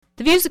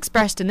The views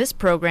expressed in this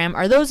program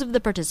are those of the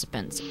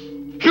participants.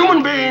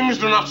 Human beings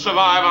do not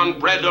survive on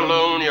bread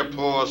alone, you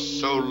poor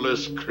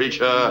soulless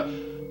creature,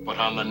 but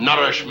on the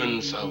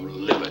nourishments of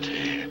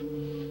liberty.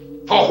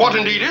 For what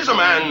indeed is a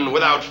man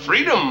without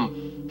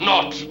freedom?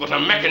 Naught but a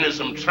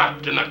mechanism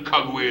trapped in the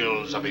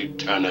cogwheels of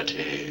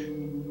eternity.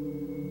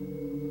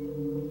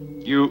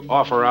 You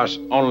offer us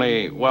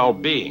only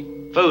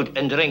well-being. Food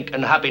and drink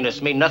and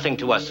happiness mean nothing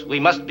to us.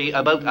 We must be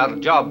about our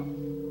job.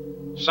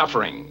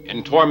 Suffering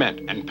in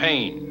torment and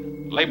pain,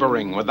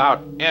 laboring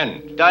without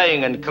end.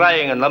 Dying and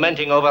crying and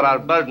lamenting over our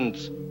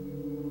burdens.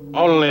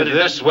 Only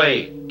this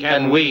way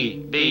can we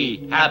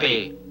be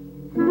happy.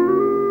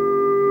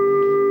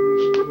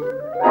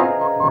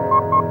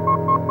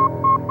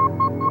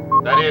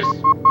 That is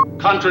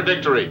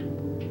contradictory.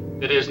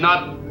 It is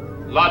not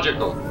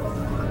logical.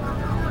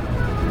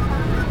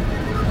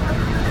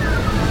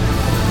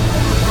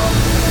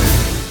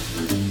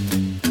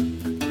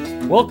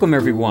 Welcome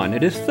everyone.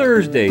 It is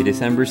Thursday,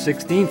 December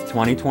 16th,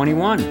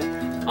 2021.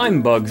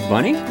 I'm Bugs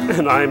Bunny.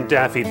 And I'm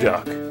Daffy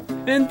Duck.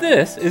 And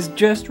this is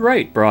Just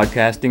Right,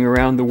 broadcasting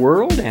around the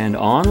world and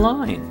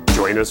online.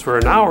 Join us for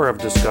an hour of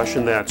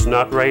discussion that's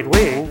not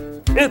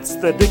right-wing. It's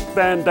the Dick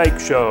Van Dyke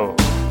Show.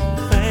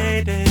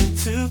 Fade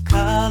into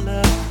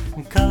color,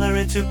 and color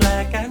into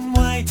black and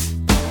white.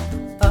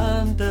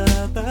 Under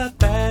the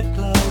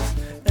bedclothes,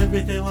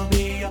 everything will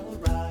be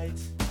alright.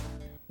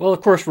 Well, of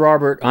course,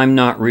 Robert, I'm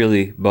not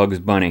really Bugs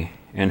Bunny.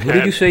 And who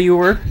did you say you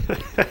were?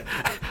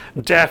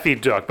 Daffy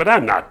Duck, but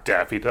I'm not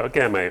Daffy Duck,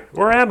 am I?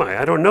 Or am I?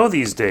 I don't know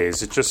these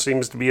days. It just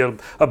seems to be a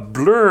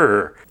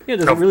blur. Yeah,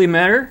 does it really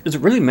matter? Does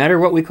it really matter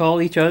what we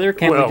call each other?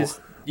 Can't we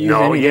just use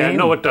any name?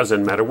 No, it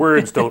doesn't matter.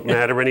 Words don't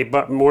matter any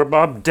more,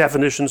 Bob.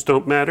 Definitions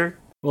don't matter.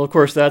 Well, of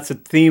course, that's the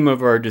theme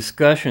of our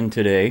discussion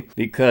today,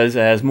 because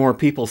as more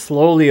people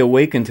slowly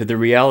awaken to the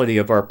reality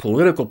of our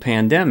political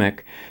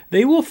pandemic,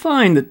 they will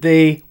find that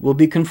they will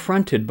be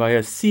confronted by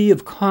a sea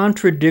of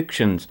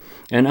contradictions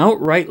and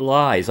outright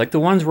lies, like the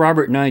ones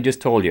Robert and I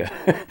just told you,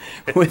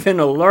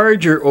 within a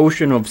larger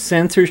ocean of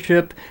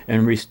censorship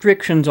and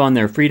restrictions on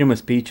their freedom of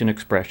speech and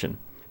expression.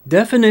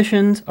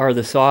 Definitions are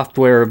the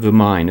software of the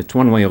mind. It's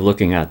one way of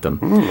looking at them.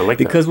 I like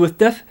because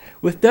that.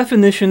 with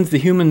definitions, the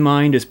human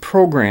mind is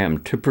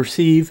programmed to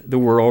perceive the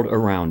world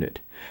around it,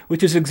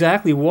 which is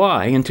exactly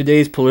why, in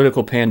today's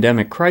political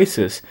pandemic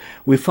crisis,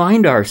 we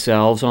find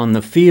ourselves on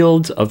the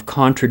fields of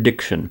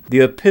contradiction,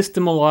 the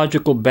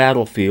epistemological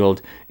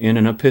battlefield in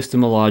an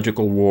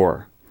epistemological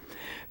war.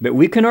 But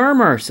we can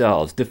arm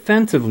ourselves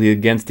defensively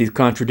against these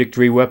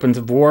contradictory weapons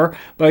of war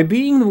by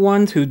being the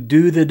ones who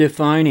do the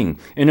defining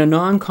in a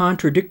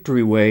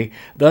non-contradictory way,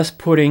 thus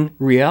putting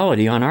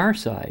reality on our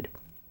side.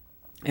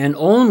 And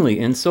only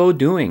in so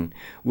doing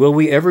will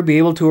we ever be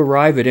able to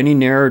arrive at any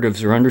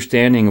narratives or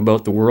understanding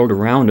about the world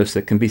around us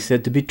that can be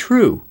said to be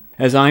true.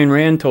 As Ayn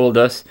Rand told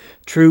us,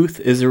 truth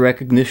is a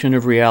recognition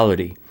of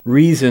reality.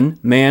 Reason,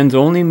 man's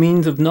only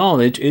means of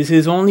knowledge, is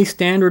his only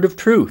standard of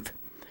truth.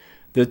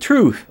 The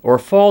truth or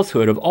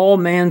falsehood of all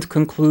man's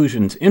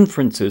conclusions,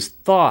 inferences,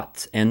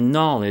 thoughts, and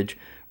knowledge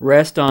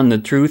rest on the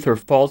truth or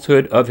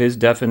falsehood of his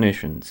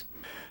definitions.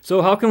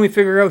 So how can we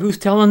figure out who's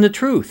telling the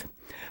truth?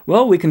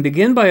 Well, we can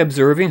begin by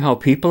observing how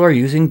people are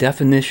using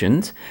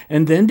definitions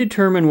and then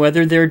determine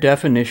whether their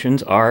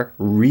definitions are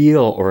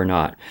real or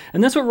not.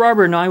 And that's what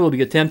Robert and I will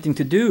be attempting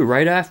to do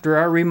right after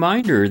our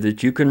reminder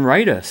that you can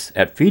write us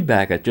at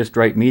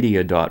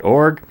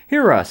feedback@justrightmedia.org,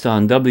 hear us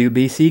on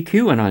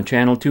WBCQ and on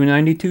Channel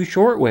 292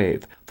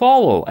 Shortwave,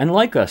 follow and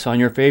like us on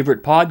your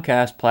favorite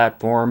podcast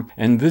platform,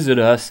 and visit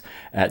us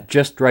at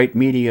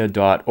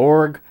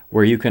justrightmedia.org,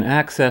 where you can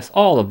access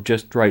all of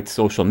Just Right's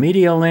social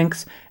media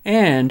links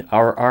and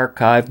our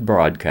archived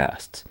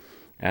broadcasts.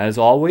 As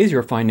always,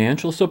 your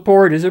financial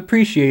support is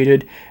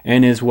appreciated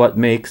and is what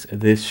makes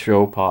this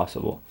show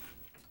possible.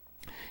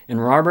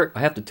 And Robert, I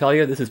have to tell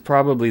you, this is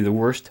probably the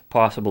worst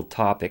possible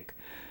topic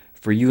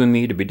for you and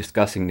me to be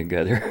discussing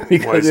together.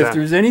 Because if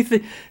there's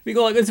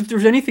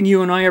anything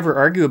you and I ever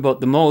argue about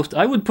the most,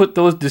 I would put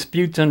those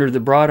disputes under the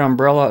broad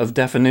umbrella of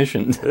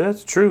definitions.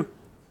 That's true.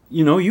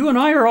 You know, you and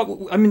I are,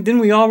 didn't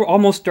we all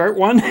almost start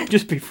one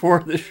just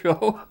before the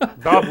show?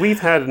 Bob,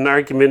 we've had an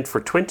argument for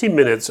 20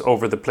 minutes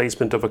over the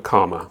placement of a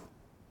comma.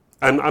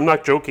 I'm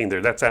not joking there.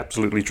 That's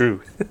absolutely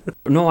true.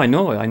 No, I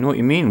know what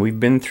you mean.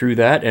 We've been through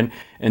that, and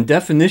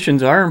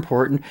definitions are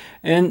important.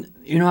 And,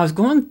 I was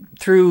going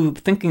through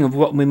thinking of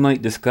what we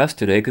might discuss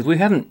today, because we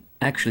haven't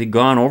actually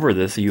gone over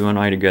this, you and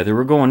I together.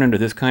 We're going into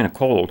this kind of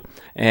cold.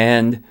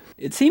 And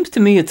it seems to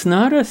me it's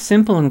not as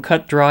simple and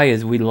cut dry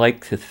as we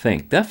like to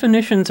think.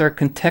 Definitions are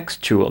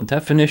contextual.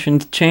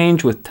 Definitions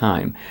change with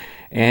time.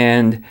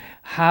 And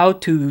how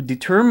to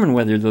determine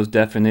whether those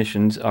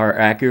definitions are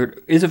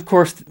accurate is, of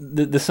course,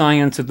 the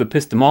science of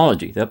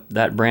epistemology,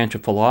 that branch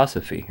of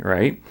philosophy,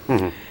 right?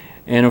 Mm-hmm.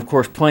 And, of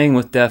course, playing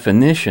with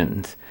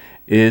definitions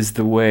is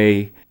the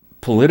way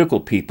political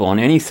people on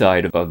any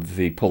side of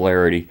the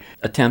polarity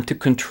attempt to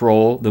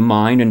control the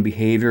mind and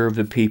behavior of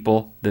the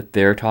people that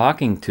they're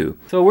talking to.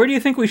 So where do you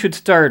think we should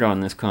start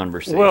on this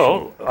conversation?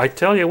 Well, I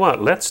tell you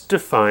what, let's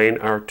define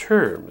our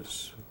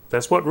terms.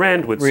 That's what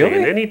Rand would say.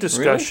 In any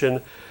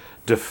discussion,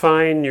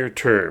 define your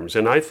terms.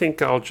 And I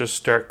think I'll just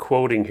start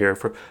quoting here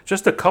for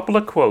just a couple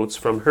of quotes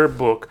from her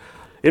book,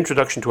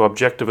 Introduction to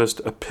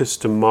Objectivist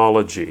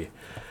Epistemology.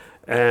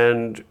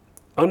 And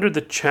under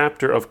the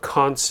chapter of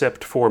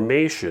concept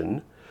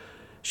formation,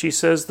 she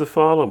says the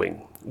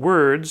following: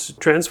 words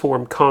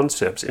transform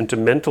concepts into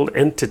mental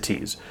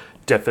entities.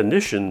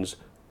 Definitions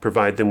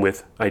provide them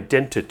with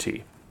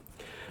identity.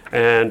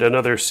 And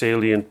another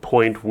salient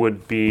point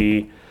would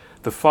be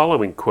the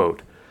following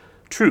quote: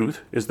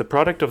 truth is the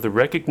product of the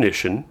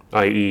recognition,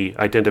 i.e.,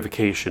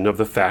 identification, of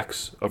the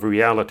facts of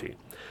reality.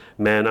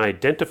 Man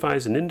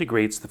identifies and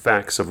integrates the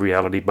facts of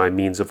reality by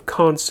means of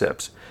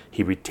concepts.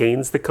 He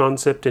retains the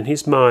concept in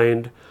his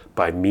mind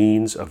by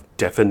means of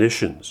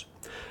definitions.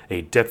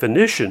 A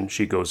definition,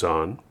 she goes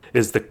on,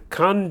 is the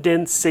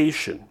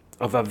condensation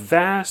of a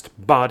vast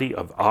body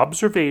of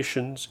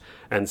observations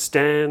and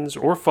stands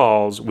or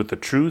falls with the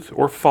truth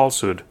or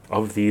falsehood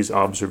of these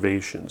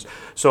observations.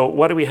 So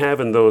what do we have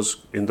in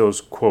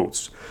those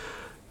quotes?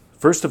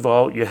 First of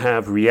all, you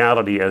have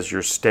reality as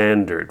your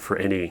standard for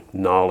any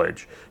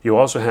knowledge. You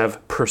also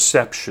have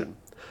perception.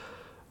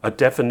 A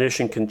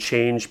definition can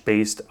change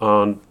based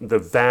on the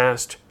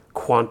vast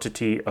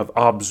quantity of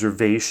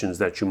observations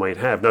that you might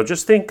have. Now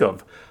just think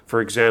of, for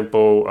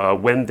example,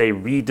 when they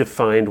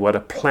redefined what a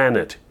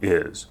planet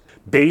is,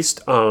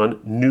 based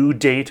on new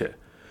data,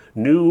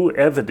 new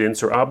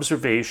evidence or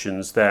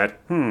observations that,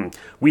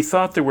 we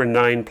thought there were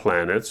 9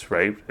 planets,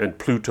 right, and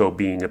Pluto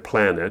being a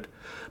planet,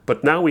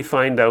 but now we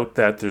find out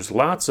that there's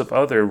lots of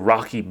other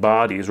rocky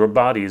bodies or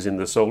bodies in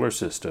the solar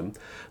system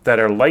that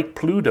are like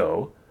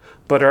Pluto,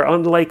 but are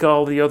unlike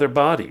all the other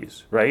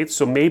bodies, right?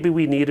 So maybe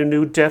we need a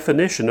new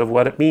definition of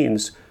what it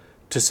means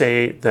to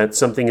say that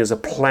something is a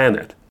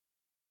planet.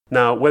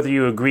 Now, whether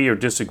you agree or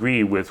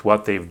disagree with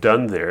what they've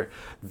done there,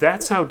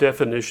 that's how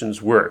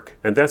definitions work,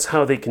 and that's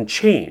how they can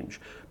change.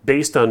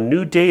 Based on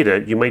new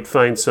data, you might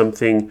find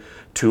something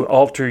to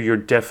alter your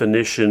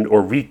definition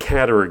or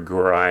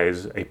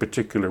recategorize a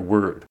particular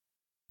word.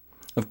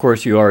 Of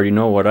course, you already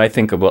know what I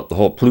think about the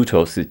whole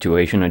Pluto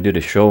situation. I did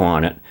a show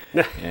on it,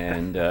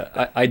 and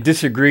I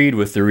disagreed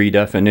with the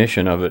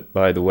redefinition of it,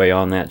 by the way,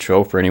 on that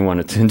show for anyone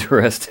that's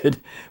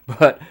interested.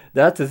 But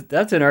that's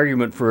an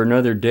argument for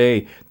another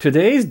day.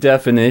 Today's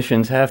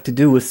definitions have to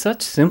do with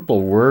such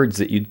simple words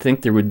that you'd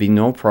think there would be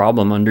no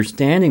problem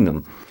understanding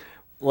them,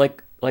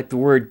 like the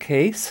word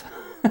case,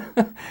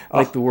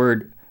 like the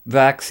word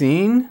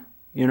vaccine,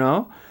 you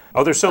know.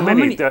 Oh, there's so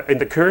many. In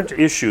the current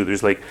issue,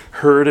 there's like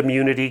herd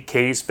immunity,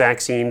 case,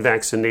 vaccine,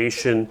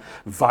 vaccination,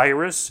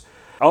 virus.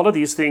 All of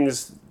these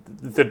things,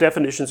 the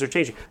definitions are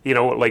changing. You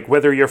know, like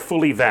whether you're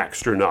fully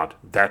vaxxed or not,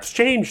 that's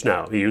changed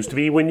now. It used to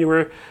be when you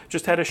were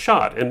just had a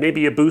shot and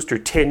maybe a booster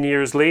 10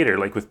 years later,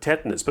 like with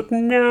tetanus. But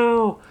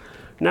now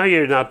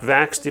you're not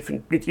vaxxed.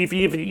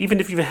 Even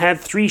if you've had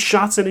 3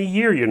 shots in a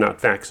year, you're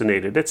not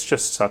vaccinated. It's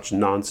just such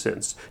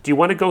nonsense. Do you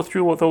want to go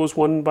through those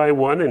one by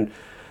one and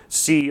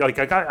see, like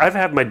I've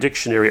had my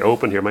dictionary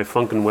open here, my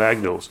Funk and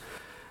Wagnalls,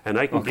 and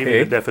I can give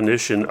you the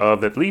definition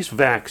of at least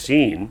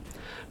vaccine.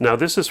 Now,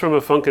 this is from a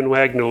Funk and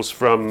Wagnalls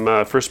from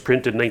first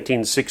printed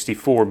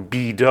 1964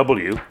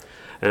 BW,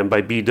 and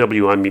by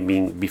BW I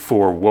mean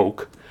before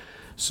woke.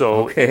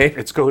 So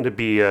it's going to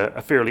be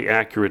a fairly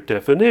accurate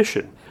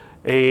definition.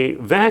 A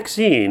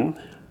vaccine,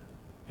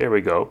 here we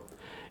go,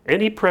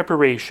 any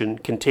preparation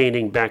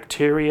containing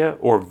bacteria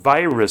or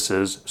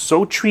viruses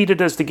so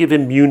treated as to give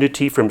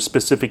immunity from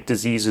specific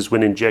diseases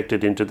when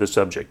injected into the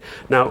subject.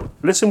 Now,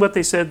 listen what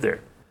they said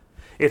there.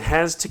 It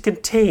has to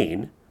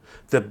contain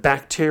the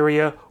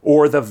bacteria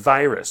or the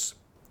virus.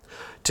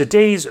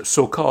 Today's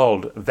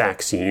so-called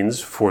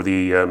vaccines for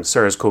the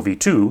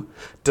SARS-CoV-2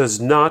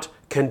 does not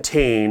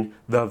contain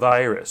the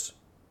virus.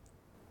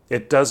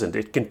 It doesn't.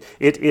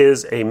 It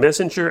is a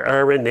messenger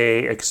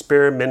RNA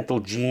experimental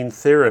gene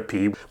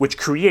therapy which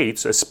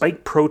creates a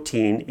spike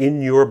protein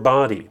in your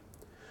body.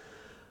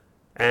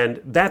 And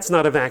that's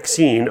not a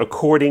vaccine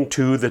according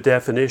to the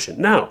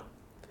definition. Now,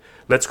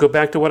 let's go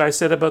back to what I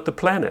said about the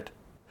planet.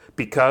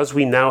 Because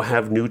we now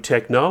have new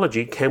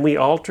technology, can we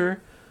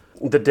alter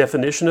the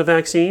definition of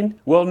vaccine?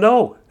 Well,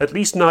 no, at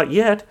least not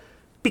yet,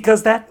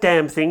 because that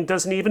damn thing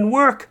doesn't even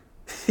work.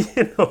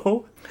 You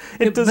know,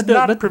 it does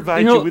not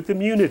provide you with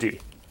immunity.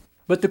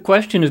 But the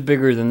question is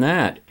bigger than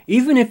that.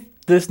 Even if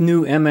this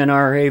new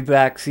mRNA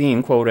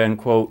vaccine, quote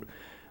unquote,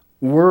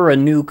 were a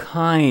new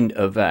kind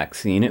of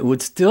vaccine, it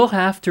would still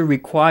have to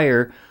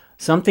require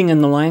something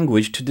in the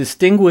language to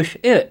distinguish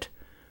it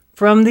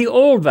from the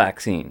old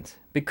vaccines,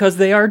 because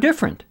they are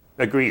different.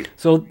 Agreed.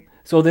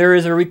 So there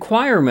is a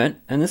requirement,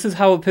 and this is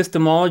how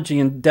epistemology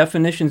and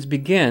definitions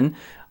begin,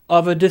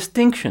 of a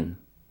distinction.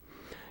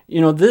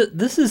 You know,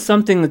 this is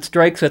something that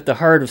strikes at the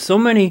heart of so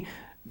many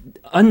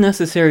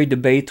unnecessary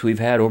debates we've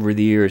had over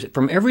the years,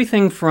 from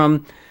everything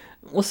from,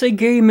 we'll say,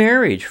 gay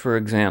marriage, for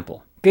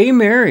example. Gay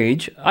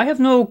marriage, I have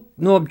no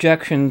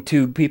objection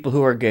to people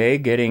who are gay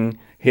getting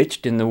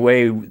hitched in the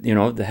way,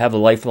 to have a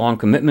lifelong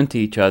commitment to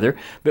each other.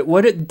 But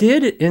what it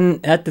did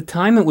at the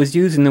time it was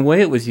used and the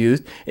way it was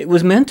used, it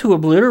was meant to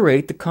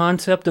obliterate the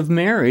concept of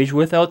marriage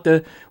without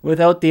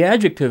the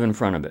adjective in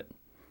front of it.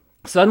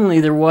 Suddenly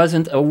there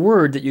wasn't a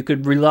word that you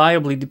could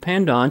reliably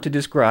depend on to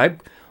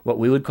describe what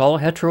we would call a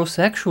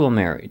heterosexual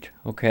marriage,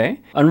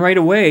 okay? And right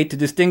away, to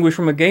distinguish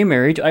from a gay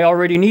marriage, I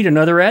already need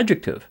another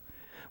adjective.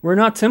 We're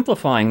not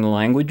simplifying the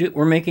language,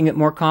 we're making it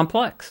more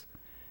complex.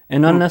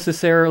 And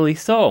unnecessarily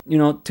so,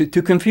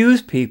 to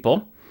confuse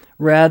people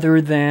rather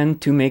than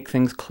to make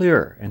things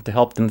clearer and to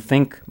help them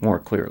think more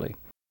clearly.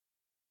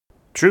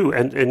 True,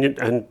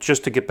 and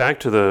just to get back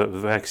to the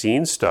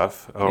vaccine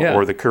stuff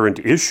or the current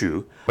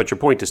issue, but your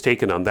point is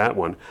taken on that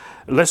one,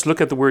 let's look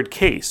at the word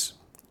case.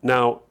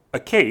 Now, a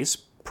case,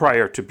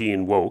 prior to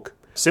being woke,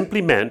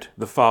 simply meant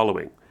the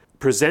following: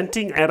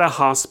 presenting at a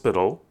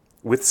hospital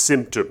with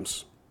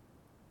symptoms.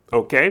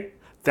 Okay?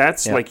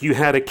 That's like you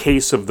had a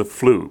case of the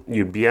flu.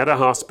 You'd be at a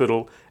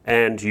hospital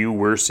and you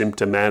were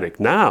symptomatic.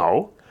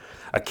 Now,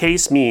 a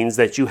case means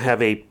that you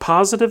have a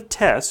positive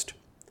test,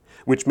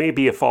 which may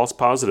be a false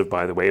positive,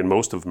 by the way, and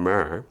most of them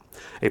are,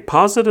 a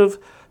positive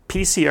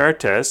PCR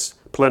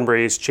test,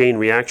 polymerase chain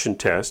reaction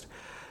test,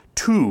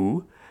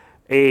 to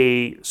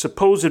a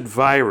supposed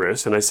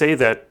virus, and I say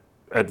that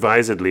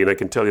advisedly, and I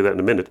can tell you that in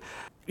a minute,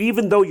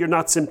 even though you're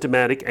not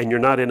symptomatic and you're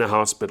not in a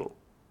hospital.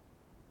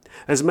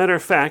 As a matter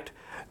of fact,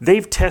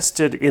 they've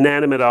tested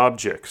inanimate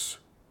objects,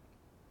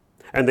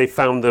 and they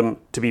found them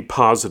to be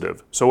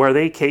positive. So are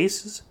they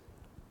cases?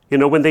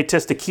 When they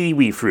test a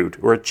kiwi fruit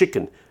or a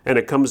chicken, and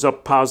it comes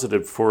up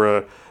positive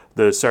for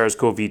the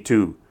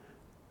SARS-CoV-2,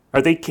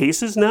 are they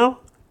cases now?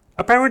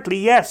 Apparently,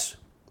 yes.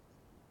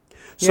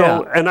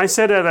 So, and I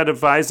said that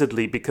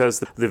advisedly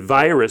because the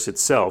virus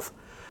itself,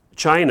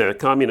 China,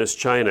 communist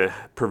China,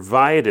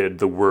 provided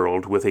the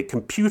world with a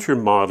computer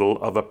model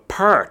of a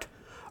part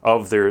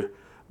of their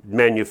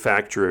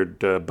manufactured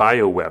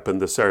bioweapon,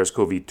 the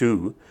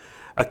SARS-CoV-2,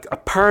 a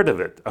part of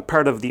it, a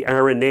part of the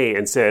RNA,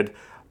 and said,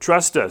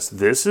 trust us,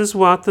 this is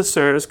what the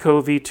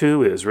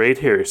SARS-CoV-2 is right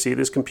here. See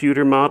this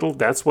computer model?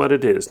 That's what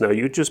it is. Now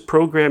you just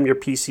program your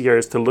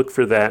PCRs to look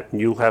for that,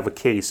 and you'll have a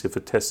case if a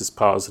test is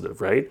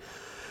positive, right?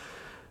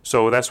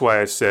 So that's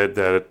why I said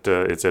that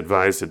it's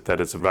advised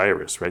that it's a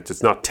virus, right?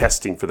 It's not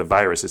testing for the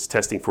virus. It's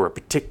testing for a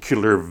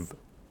particular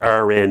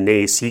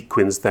RNA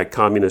sequence that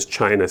communist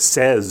China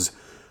says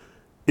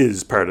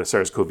is part of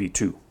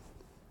SARS-CoV-2.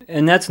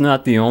 And that's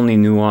not the only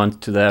nuance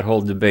to that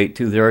whole debate,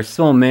 too. There are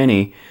so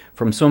many,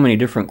 from so many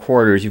different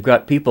quarters. You've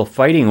got people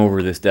fighting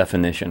over this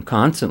definition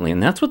constantly,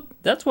 and that's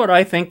what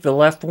I think the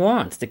left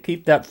wants, to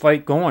keep that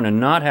fight going and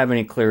not have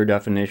any clear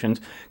definitions,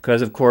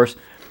 because, of course,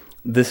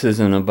 this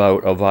isn't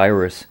about a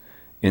virus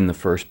in the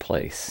first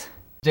place.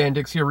 Dan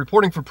Dix here,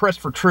 reporting for Press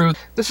for Truth.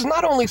 This is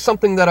not only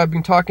something that I've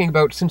been talking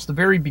about since the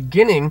very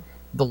beginning,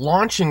 the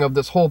launching of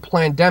this whole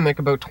pandemic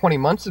about 20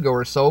 months ago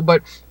or so,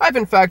 but I've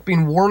in fact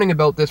been warning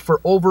about this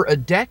for over a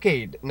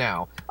decade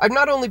now. I've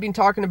not only been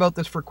talking about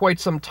this for quite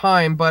some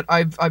time, but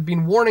I've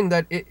been warning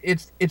that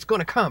it's going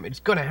to come, it's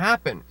going to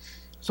happen.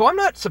 So I'm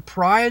not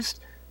surprised,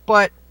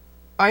 but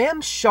I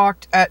am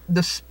shocked at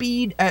the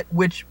speed at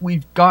which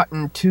we've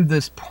gotten to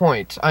this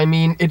point. I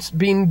mean, it's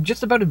been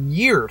just about a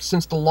year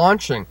since the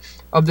launching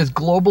of this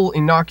global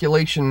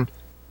inoculation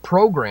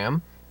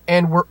program,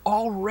 and we're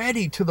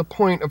already to the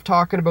point of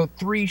talking about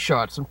 3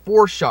 shots and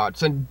 4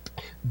 shots and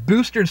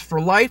boosters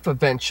for life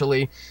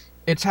eventually.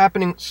 It's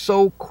happening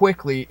so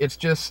quickly, it's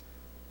just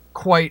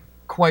quite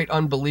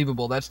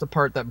unbelievable. That's the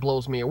part that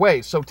blows me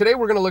away. So today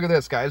we're going to look at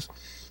this, guys.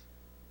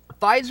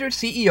 Pfizer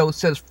CEO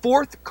says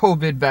 4th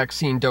COVID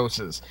vaccine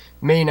doses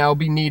may now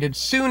be needed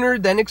sooner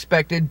than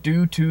expected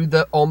due to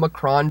the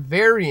Omicron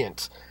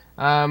variant.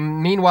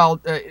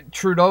 Meanwhile,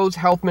 Trudeau's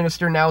health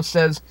minister now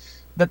says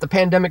that the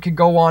pandemic could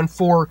go on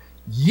for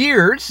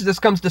years. This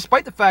comes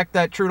despite the fact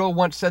that Trudeau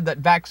once said that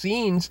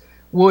vaccines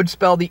would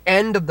spell the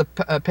end of the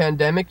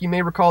pandemic. You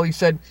may recall he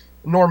said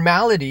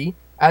normality,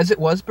 as it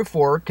was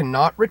before,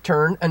 cannot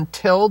return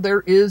until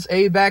there is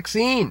a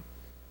vaccine.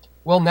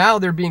 Well, now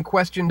they're being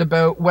questioned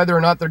about whether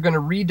or not they're going to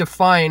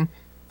redefine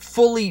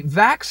fully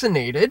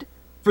vaccinated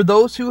for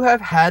those who have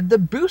had the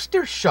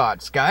booster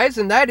shots, guys.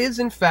 And that is,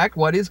 in fact,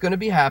 what is going to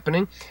be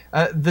happening.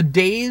 The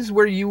days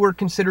where you were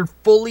considered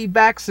fully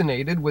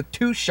vaccinated with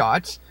 2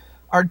 shots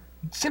are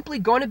simply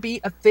going to be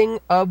a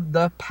thing of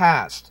the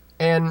past.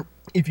 And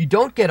if you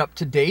don't get up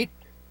to date,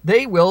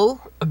 they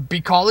will be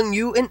calling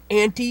you an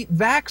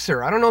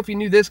anti-vaxxer. I don't know if you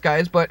knew this,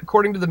 guys, but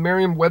according to the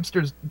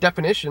Merriam-Webster's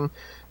definition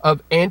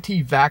of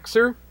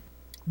anti-vaxxer,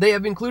 they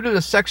have included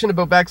a section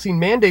about vaccine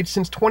mandates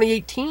since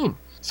 2018.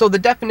 So the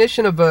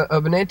definition of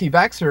an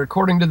anti-vaxxer,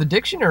 according to the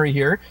dictionary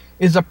here,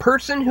 is a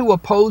person who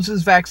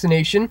opposes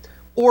vaccination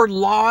or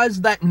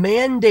laws that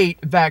mandate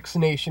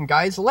vaccination,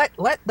 guys.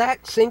 Let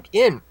that sink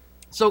in.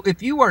 So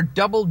if you are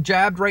double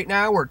jabbed right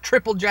now, or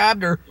triple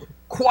jabbed, or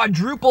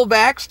quadruple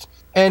vaxxed,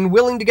 and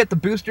willing to get the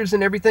boosters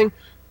and everything,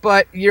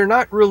 but you're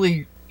not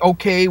really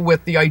okay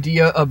with the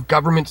idea of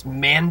governments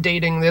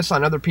mandating this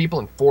on other people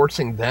and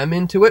forcing them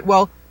into it,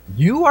 well,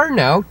 you are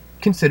now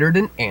considered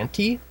an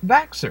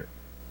anti-vaxxer.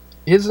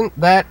 Isn't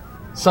that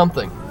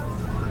something?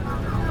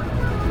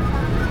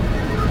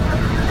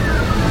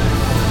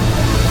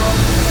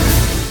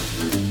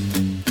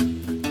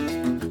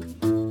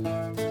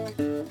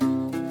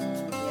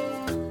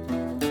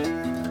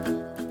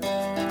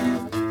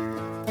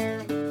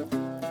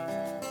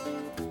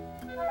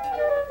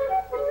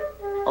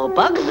 Oh,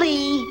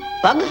 Bugsy!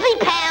 Bugsy,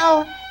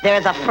 pal!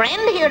 There's a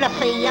friend here to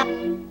see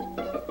you.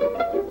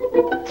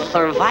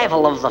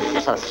 Survival of the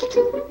fittest.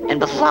 And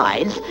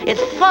besides,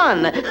 it's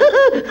fun.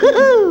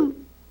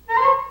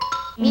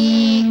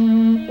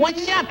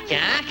 What's up,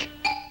 Doc?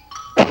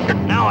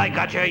 Now I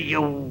got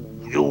you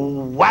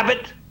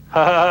wabbit.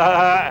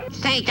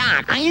 Say,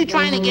 Doc, are you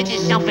trying to get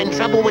yourself in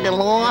trouble with the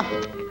law?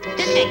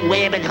 This ain't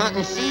rabbit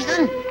hunting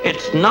season.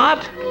 It's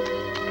not?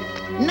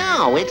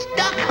 No, it's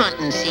duck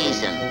hunting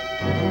season.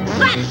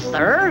 That,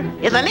 sir,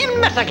 is an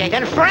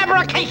investigated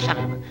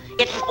fabrication.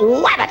 It's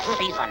wabbit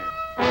season.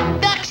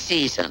 Duck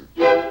season.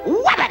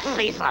 Wabbit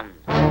season.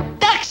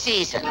 Duck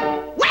season.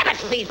 Wabbit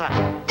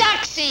season.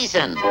 Duck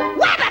season.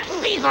 Wabbit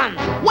season.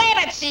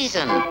 Wabbit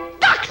season.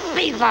 Duck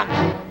season.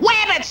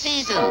 Wabbit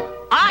season.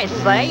 I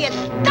say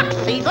it's duck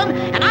season,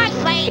 and I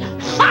say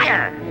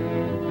fire.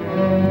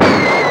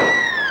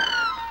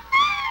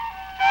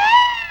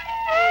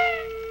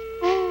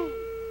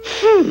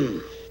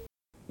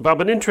 Bob,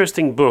 an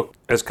interesting book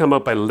has come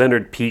out by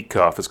Leonard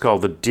Peikoff. It's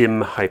called The Dim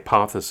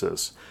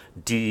Hypothesis,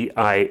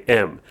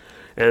 D-I-M.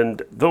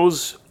 And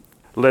those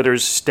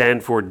letters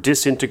stand for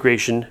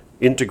disintegration,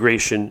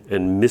 integration,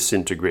 and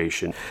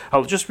misintegration.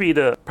 I'll just read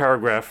a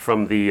paragraph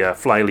from the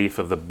flyleaf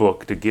of the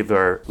book to give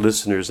our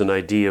listeners an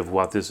idea of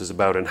what this is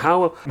about and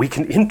how we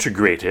can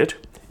integrate it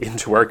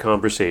into our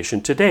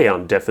conversation today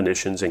on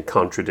definitions and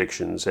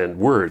contradictions and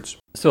words.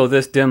 So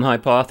this dim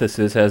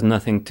hypothesis has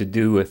nothing to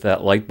do with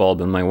that light bulb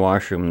in my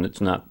washroom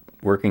that's not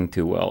working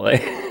too well, eh?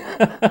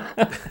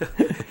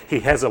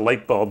 He has a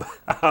light bulb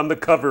on the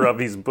cover of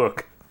his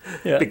book.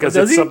 Yeah. Because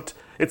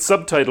it's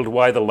subtitled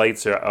Why the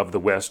Lights of the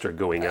West Are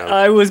Going Out.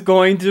 I was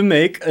going to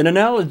make an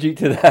analogy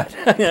to that.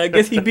 I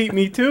guess he beat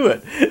me to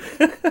it.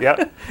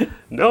 Yeah.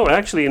 No,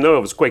 actually, no,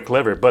 it was quite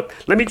clever. But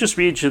let me just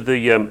read you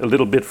a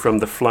little bit from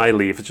the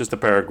flyleaf. It's just a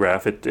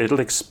paragraph.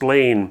 It'll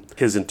explain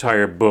his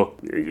entire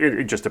book,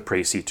 just a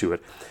précis to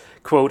it.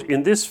 Quote,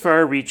 in this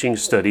far-reaching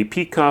study,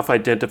 Peikoff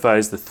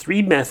identifies the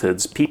three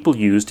methods people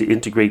use to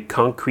integrate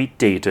concrete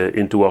data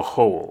into a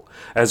whole,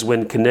 as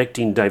when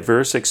connecting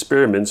diverse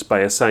experiments by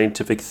a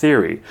scientific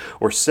theory,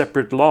 or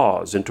separate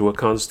laws into a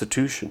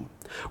constitution,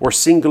 or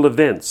single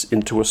events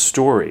into a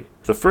story.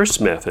 The first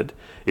method,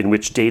 in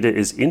which data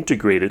is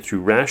integrated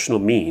through rational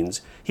means,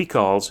 he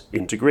calls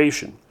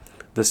integration.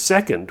 The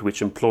second,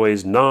 which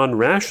employs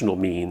non-rational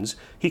means,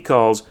 he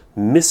calls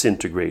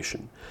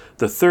misintegration.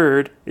 The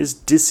third is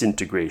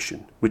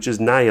disintegration, which is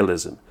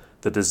nihilism,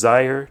 the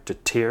desire to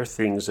tear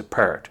things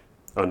apart,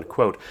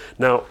 unquote.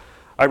 Now,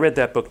 I read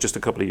that book just a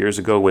couple of years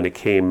ago when it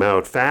came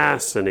out.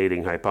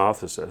 Fascinating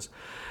hypothesis.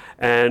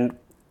 And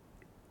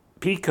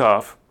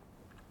Peikoff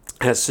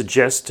has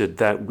suggested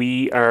that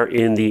we are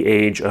in the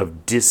age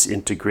of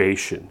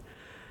disintegration.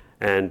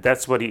 And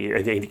that's what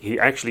he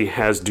actually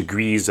has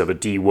degrees of a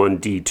D1,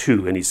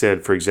 D2. And he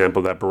said, for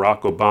example, that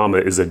Barack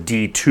Obama is a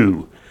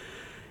D2.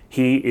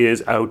 He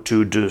is out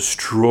to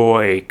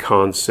destroy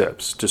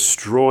concepts,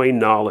 destroy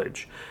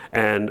knowledge.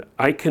 And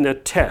I can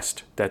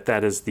attest that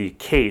that is the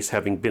case,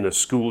 having been a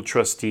school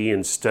trustee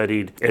and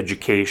studied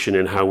education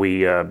and how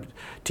we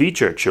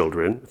teach our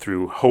children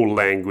through whole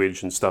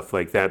language and stuff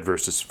like that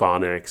versus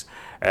phonics,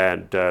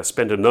 and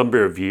spent a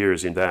number of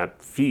years in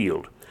that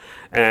field.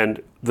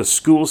 And the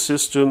school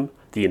system,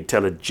 the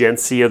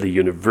intelligentsia, the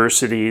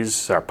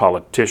universities, our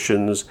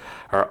politicians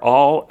are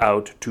all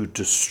out to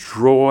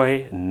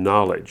destroy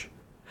knowledge.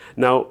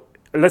 Now,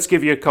 let's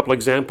give you a couple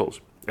examples,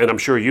 and I'm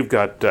sure you've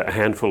got a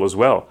handful as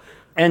well.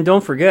 And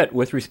don't forget,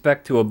 with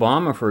respect to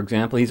Obama, for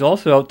example, he's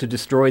also out to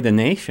destroy the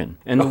nation.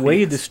 And the way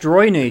you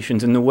destroy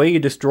nations and the way you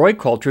destroy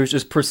cultures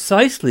is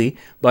precisely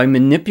by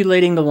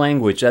manipulating the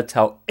language. That's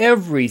how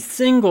every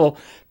single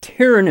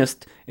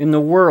tyrannist in the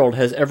world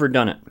has ever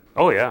done it.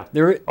 Oh, yeah.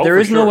 There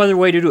is no other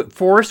way to do it.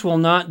 Force will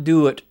not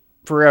do it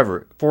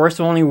forever. Force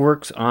only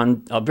works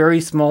on a very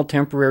small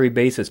temporary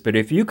basis. But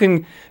if you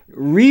can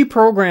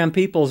reprogram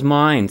people's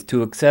minds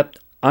to accept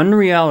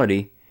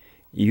unreality,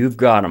 you've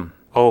got them.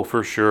 Oh,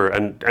 for sure.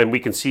 And we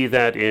can see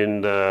that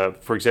in,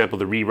 for example,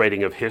 the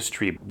rewriting of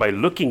history. By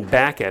looking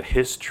back at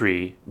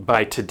history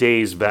by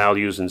today's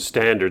values and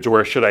standards,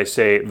 or should I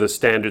say the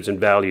standards and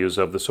values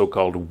of the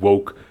so-called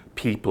woke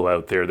people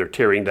out there. They're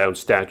tearing down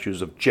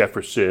statues of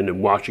Jefferson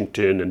and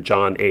Washington and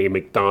John A.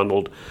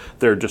 MacDonald.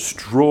 They're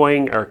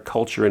destroying our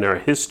culture and our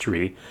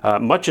history,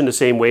 much in the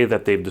same way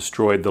that they've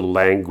destroyed the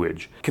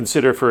language.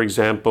 Consider, for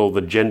example,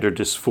 the gender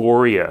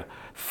dysphoria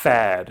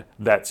fad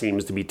that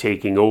seems to be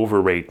taking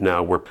over right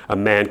now, where a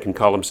man can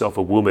call himself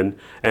a woman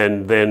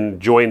and then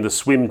join the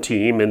swim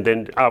team and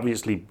then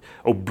obviously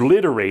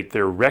obliterate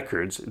their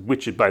records,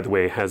 which, by the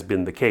way, has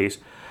been the case.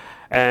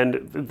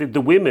 And the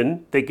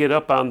women, they get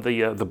up on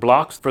the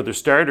blocks for their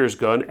starters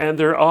gun, and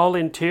they're all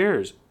in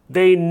tears.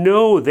 They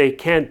know they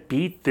can't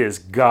beat this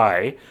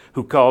guy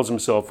who calls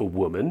himself a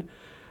woman,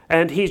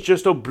 and he's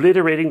just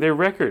obliterating their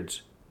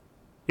records.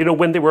 You know,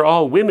 when they were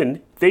all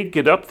women, they'd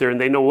get up there and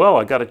they know, well,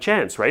 I got a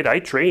chance, right? I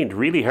trained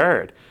really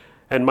hard.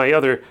 And my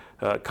other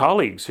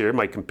colleagues here,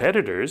 my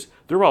competitors,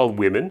 they're all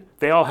women.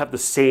 They all have the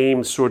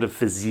same sort of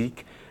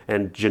physique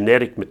and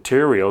genetic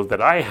material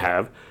that I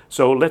have.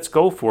 So let's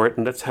go for it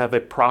and let's have a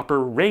proper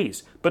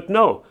race. But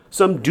no,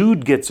 some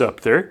dude gets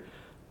up there,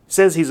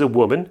 says he's a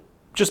woman,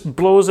 just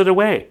blows it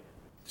away.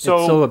 So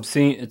it's so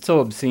obscene. It's so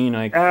obscene.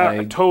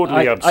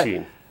 Totally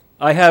obscene.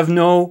 I have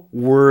no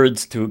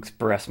words to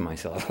express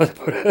myself.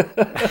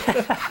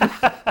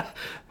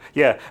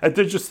 Yeah, and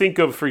to just think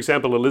of, for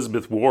example,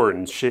 Elizabeth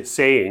Warren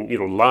saying,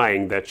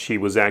 lying that she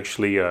was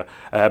actually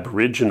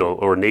Aboriginal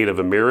or Native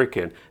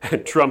American,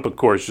 and Trump, of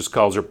course, just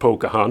calls her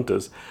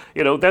Pocahontas.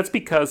 That's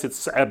because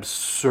it's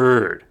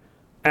absurd,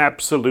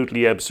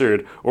 absolutely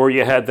absurd. Or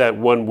you had that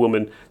one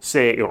woman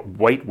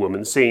white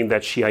woman saying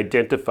that she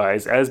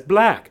identifies as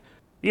black.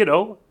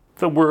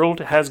 The world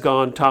has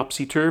gone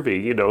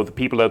topsy-turvy. The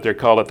people out there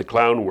call it the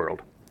clown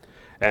world,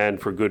 and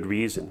for good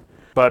reason.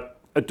 But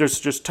there's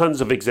just tons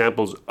of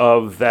examples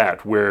of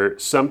that, where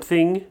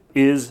something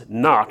is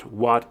not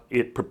what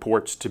it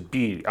purports to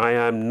be. I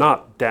am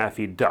not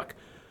Daffy Duck.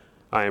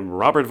 I am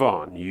Robert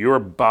Vaughn. You're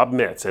Bob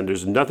Metz, and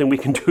there's nothing we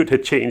can do to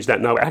change that.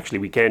 Now, actually,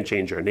 we can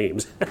change our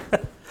names.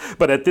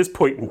 But at this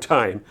point in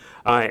time,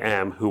 I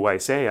am who I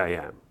say I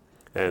am.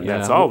 And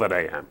that's all that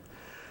I am.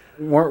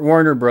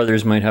 Warner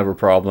Brothers might have a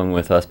problem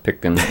with us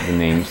picking the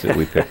names that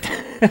we picked.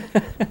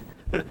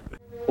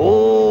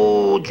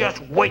 Oh,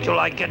 just wait till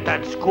I get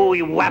that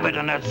screwy wabbit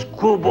and that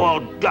screwball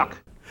duck.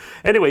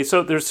 Anyway,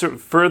 so there's sort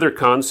of further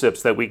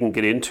concepts that we can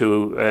get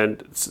into, and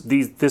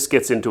this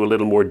gets into a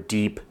little more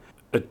deep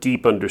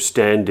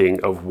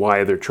understanding of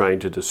why they're trying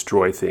to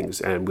destroy things,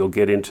 and we'll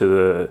get into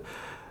the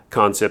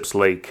concepts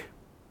like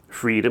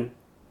freedom,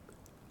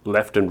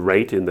 left and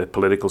right in the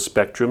political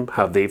spectrum,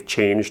 how they've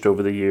changed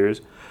over the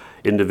years,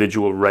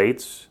 individual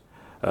rights,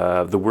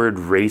 the word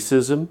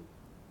racism,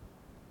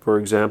 for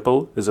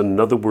example, is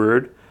another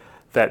word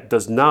that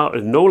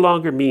no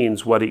longer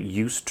means what it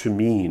used to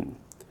mean.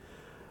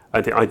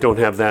 I don't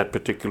have that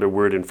particular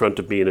word in front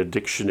of me in a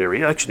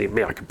dictionary.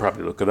 Actually, I could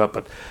probably look it up.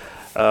 But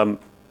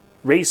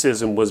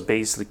racism was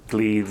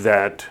basically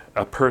that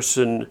a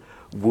person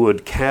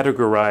would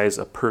categorize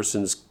a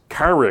person's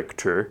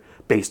character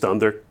based on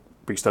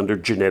their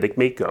genetic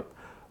makeup,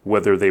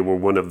 whether they were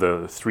one of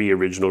the three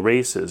original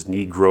races,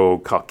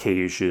 Negro,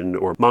 Caucasian,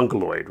 or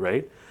Mongoloid,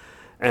 right?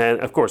 And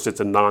of course, it's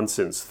a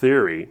nonsense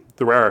theory.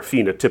 There are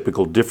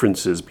phenotypical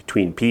differences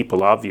between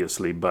people,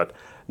 obviously, but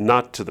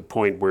not to the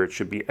point where it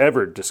should be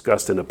ever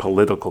discussed in a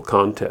political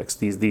context.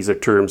 These are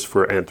terms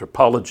for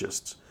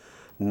anthropologists,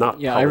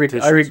 not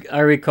politicians. I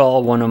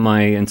recall one of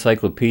my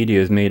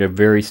encyclopedias made a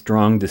very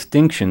strong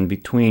distinction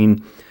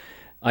between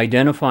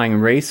identifying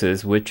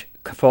races, which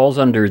falls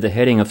under the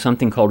heading of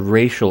something called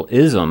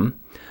racialism,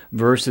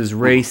 versus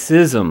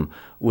racism,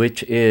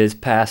 which is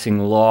passing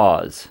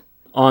laws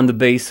on the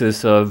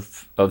basis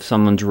of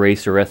someone's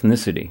race or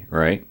ethnicity,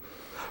 right?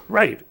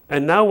 Right.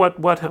 And now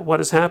what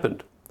has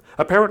happened?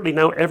 Apparently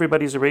now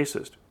everybody's a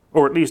racist,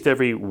 or at least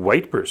every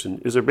white person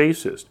is a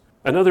racist.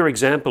 Another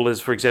example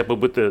is, for example,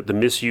 with the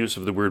misuse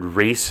of the word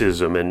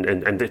racism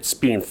and it's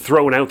being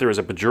thrown out there as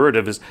a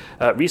pejorative, is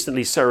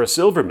recently Sarah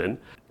Silverman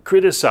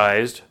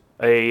criticized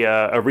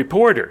a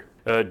reporter,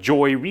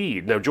 Joy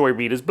Reid. Now, Joy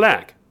Reid is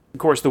black. Of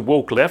course, the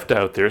woke left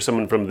out there,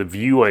 someone from The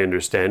View, I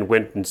understand,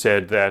 went and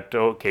said that,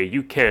 okay,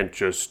 you can't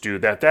just do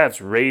that. That's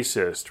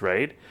racist,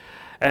 right?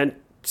 And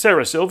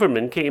Sarah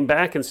Silverman came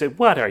back and said,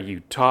 what are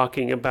you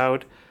talking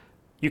about?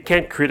 You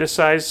can't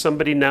criticize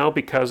somebody now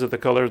because of the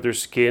color of their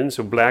skin,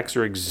 so blacks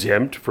are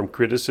exempt from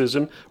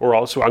criticism, or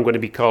also I'm going to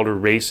be called a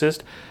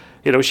racist.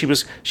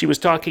 She was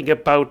talking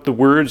about the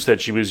words that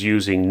she was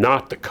using,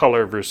 not the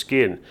color of her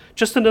skin.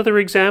 Just another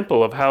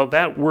example of how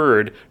that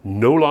word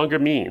no longer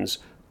means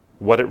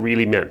what it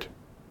really meant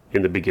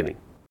in the beginning.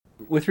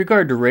 With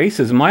regard to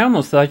racism, I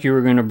almost thought you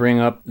were going to bring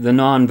up the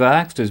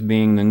non-vaxxed as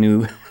being the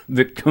new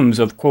victims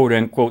of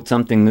quote-unquote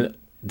something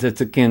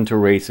that's akin to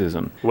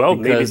racism. Well,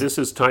 maybe this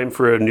is time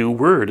for a new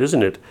word,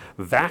 isn't it?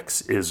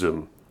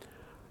 Vaxism.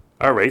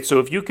 All right, so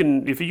if you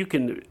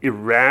can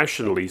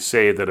irrationally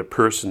say that a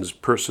person's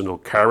personal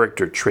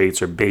character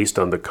traits are based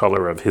on the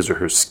color of his or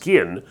her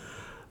skin,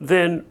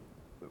 then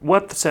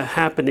what's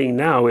happening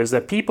now is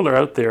that people are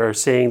out there are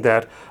saying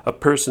that a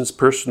person's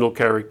personal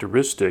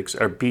characteristics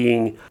are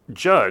being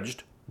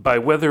judged by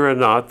whether or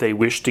not they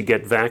wish to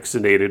get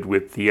vaccinated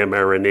with the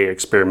mRNA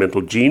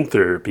experimental gene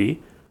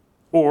therapy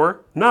or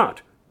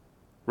not,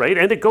 right?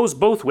 And it goes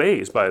both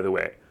ways, by the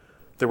way.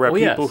 There are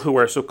people who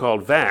are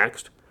so-called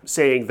vaxxed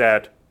saying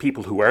that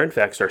people who aren't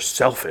vaxxed are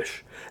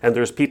selfish, and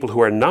there's people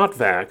who are not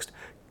vaxxed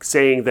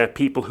saying that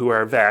people who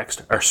are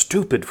vaxxed are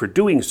stupid for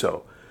doing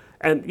so.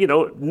 And,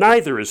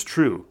 neither is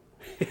true.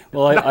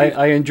 Well,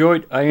 I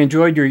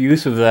enjoyed your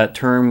use of that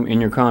term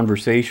in your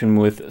conversation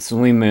with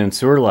Salim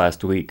Mansour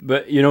last week.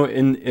 But,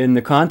 in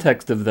the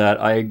context of that,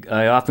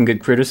 I often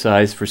get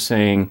criticized for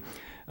saying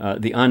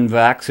the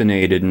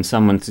unvaccinated, and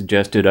someone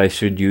suggested I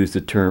should use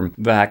the term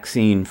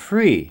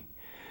vaccine-free.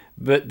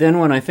 But then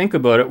when I think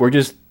about it, we're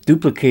just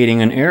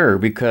duplicating an error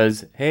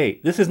because, hey,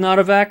 this is not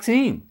a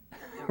vaccine,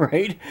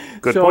 right?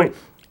 Good point.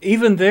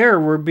 Even there,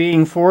 we're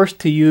being forced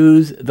to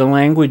use the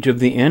language of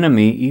the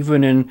enemy,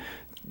 even in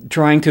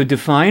trying to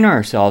define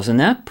ourselves, and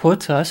that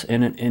puts us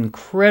in an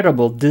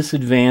incredible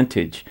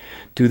disadvantage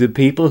to the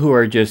people who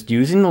are just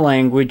using the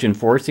language and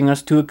forcing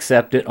us to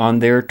accept it on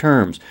their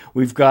terms.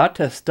 We've got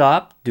to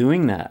stop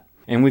doing that,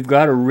 and we've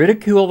got to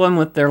ridicule them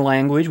with their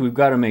language. We've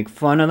got to make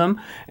fun of them,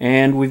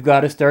 and we've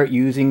got to start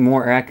using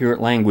more accurate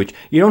language.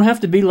 You don't have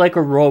to be like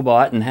a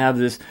robot and have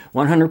this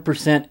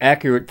 100%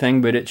 accurate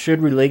thing, but it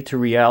should relate to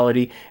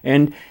reality.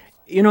 And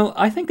you know,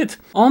 I think it's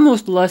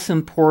almost less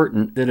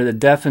important that a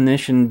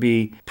definition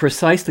be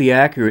precisely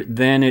accurate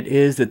than it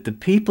is that the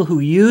people who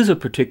use a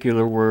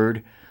particular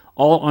word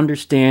all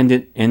understand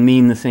it and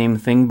mean the same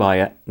thing by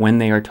it when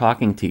they are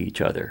talking to each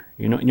other.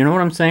 You know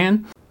what I'm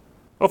saying?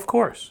 Of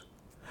course.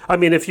 I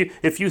mean, if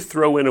you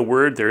throw in a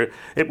word there,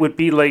 it would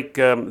be like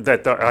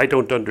that I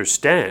don't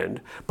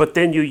understand, but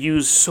then you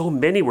use so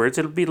many words,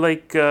 it'll be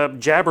like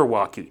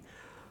Jabberwocky.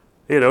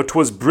 You know,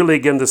 'twas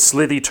brillig and the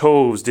slithy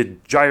toves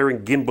did gyre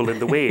and gimble in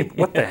the wave.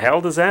 What the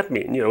hell does that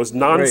mean? You know, it's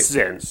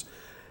nonsense.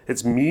 Right.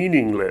 It's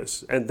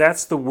meaningless. And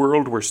that's the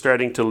world we're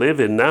starting to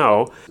live in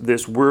now,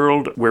 this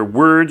world where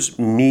words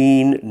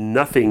mean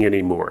nothing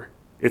anymore.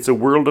 It's a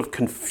world of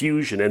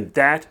confusion, and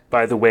that,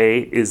 by the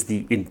way, is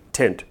the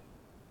intent.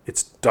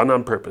 It's done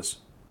on purpose.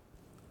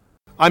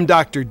 I'm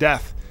Dr.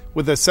 Death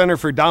with the Center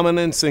for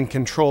Dominance and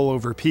Control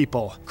Over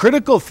People.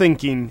 Critical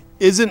thinking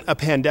isn't a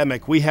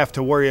pandemic we have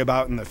to worry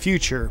about in the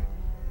future.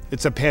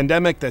 It's a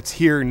pandemic that's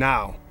here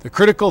now. The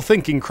critical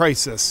thinking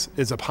crisis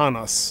is upon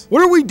us.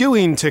 What are we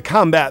doing to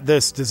combat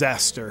this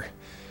disaster?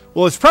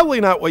 Well, it's probably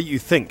not what you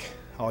think.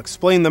 I'll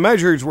explain the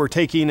measures we're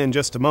taking in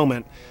just a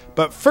moment.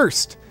 But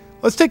first,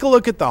 let's take a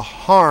look at the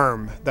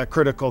harm that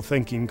critical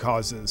thinking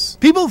causes.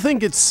 People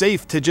think it's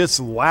safe to just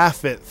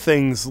laugh at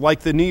things like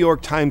the New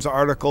York Times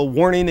article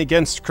warning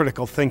against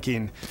critical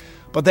thinking.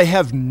 But they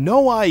have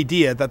no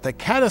idea that the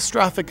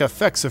catastrophic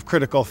effects of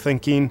critical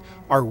thinking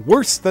are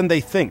worse than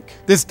they think.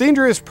 This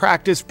dangerous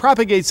practice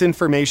propagates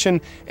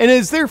information and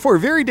is therefore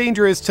very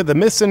dangerous to the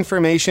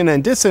misinformation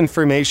and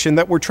disinformation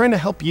that we're trying to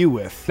help you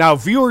with. Now,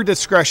 viewer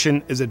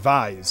discretion is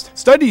advised.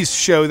 Studies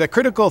show that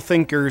critical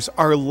thinkers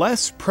are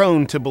less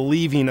prone to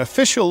believing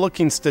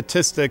official-looking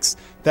statistics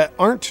that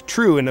aren't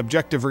true in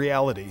objective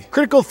reality.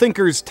 Critical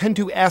thinkers tend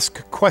to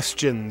ask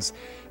questions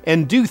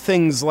and do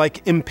things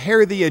like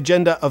impair the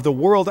agenda of the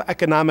World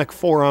Economic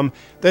Forum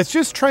that's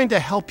just trying to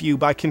help you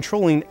by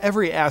controlling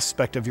every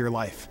aspect of your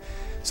life.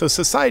 So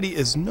society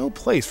is no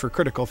place for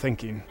critical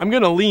thinking. I'm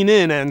going to lean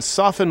in and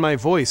soften my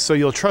voice so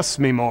you'll trust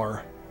me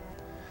more.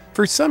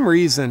 For some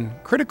reason,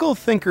 critical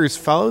thinkers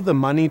follow the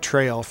money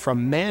trail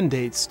from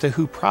mandates to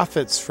who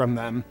profits from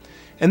them,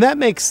 and that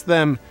makes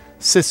them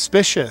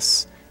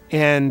suspicious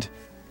and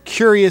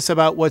curious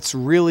about what's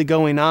really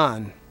going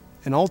on,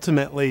 and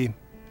ultimately,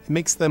 it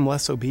makes them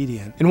less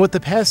obedient. And what the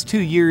past 2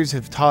 years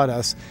have taught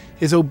us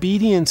is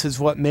obedience is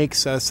what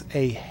makes us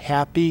a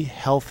happy,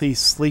 healthy,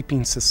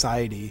 sleeping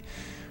society.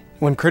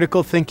 When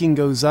critical thinking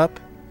goes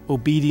up,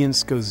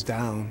 obedience goes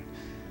down.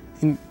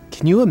 And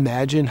can you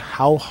imagine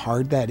how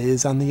hard that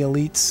is on the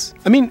elites?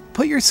 I mean,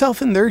 put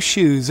yourself in their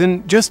shoes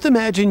and just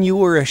imagine you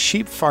were a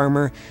sheep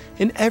farmer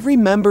and every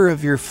member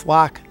of your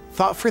flock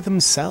thought for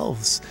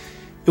themselves.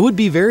 It would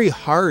be very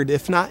hard,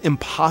 if not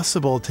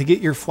impossible, to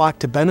get your flock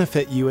to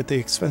benefit you at the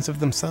expense of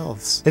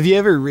themselves. Have you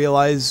ever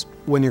realized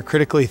when you're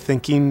critically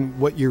thinking,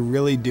 what you're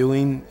really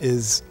doing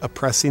is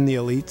oppressing the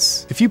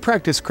elites? If you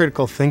practice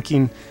critical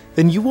thinking,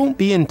 then you won't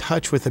be in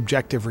touch with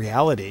objective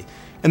reality.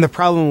 And the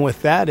problem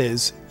with that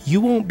is, you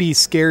won't be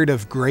scared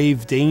of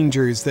grave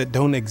dangers that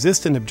don't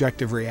exist in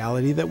objective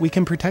reality that we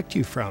can protect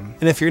you from.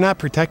 And if you're not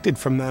protected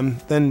from them,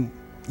 then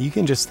you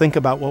can just think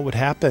about what would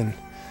happen.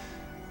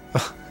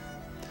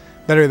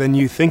 Better than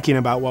you thinking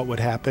about what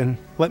would happen,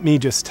 let me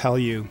just tell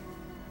you,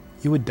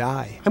 you would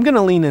die. I'm going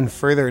to lean in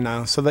further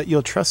now so that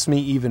you'll trust me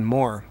even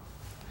more.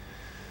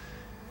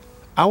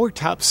 Our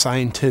top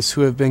scientists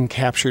who have been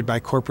captured by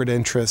corporate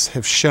interests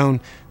have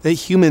shown that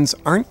humans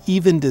aren't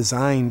even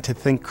designed to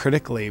think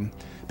critically.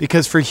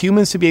 Because for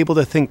humans to be able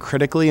to think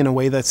critically in a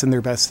way that's in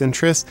their best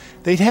interest,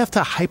 they'd have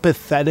to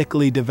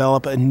hypothetically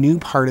develop a new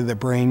part of the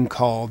brain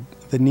called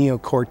the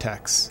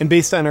neocortex. And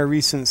based on our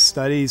recent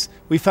studies,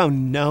 we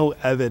found no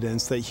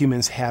evidence that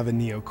humans have a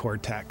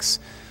neocortex,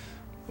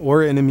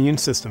 or an immune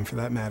system for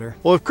that matter.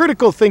 Well, if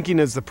critical thinking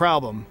is the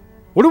problem,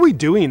 what are we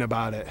doing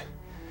about it?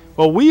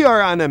 Well, we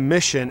are on a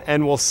mission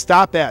and will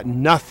stop at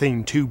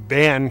nothing to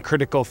ban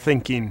critical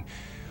thinking.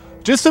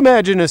 Just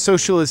imagine a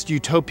socialist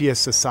utopia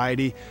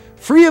society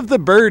free of the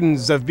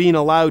burdens of being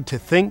allowed to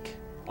think,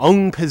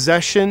 own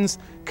possessions,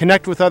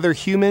 connect with other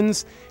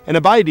humans, and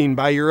abiding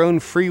by your own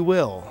free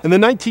will. In the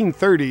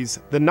 1930s,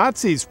 the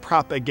Nazis'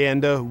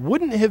 propaganda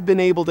wouldn't have been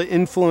able to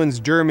influence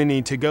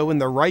Germany to go in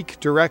the Reich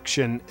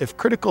direction if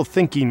critical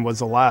thinking was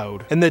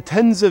allowed. And the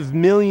tens of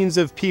millions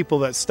of people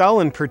that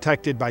Stalin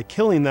protected by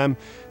killing them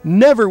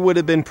never would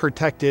have been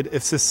protected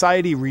if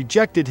society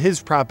rejected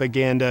his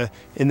propaganda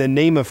in the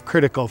name of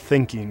critical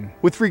thinking.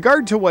 With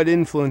regard to what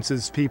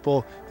influences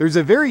people, there's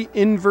a very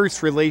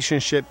inverse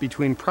relationship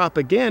between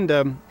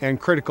propaganda and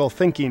critical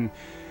thinking.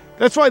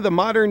 That's why the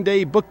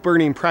modern-day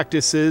book-burning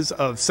practices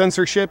of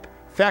censorship,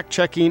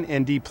 fact-checking,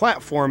 and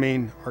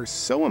deplatforming are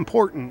so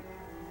important.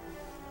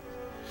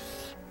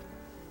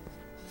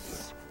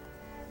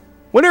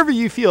 Whenever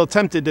you feel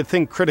tempted to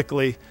think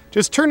critically,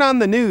 just turn on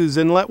the news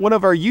and let one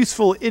of our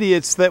useful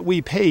idiots that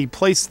we pay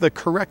place the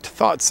correct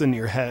thoughts in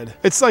your head.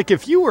 It's like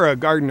if you were a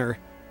gardener,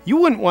 you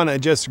wouldn't want to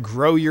just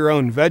grow your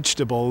own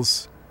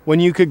vegetables when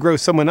you could grow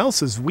someone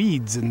else's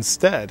weeds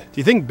instead.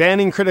 Do you think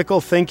banning critical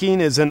thinking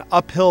is an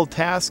uphill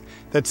task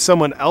that's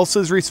someone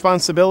else's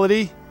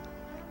responsibility?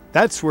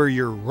 That's where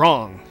you're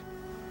wrong.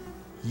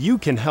 You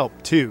can help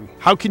too.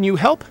 How can you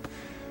help?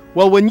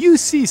 Well, when you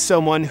see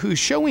someone who's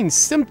showing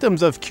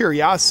symptoms of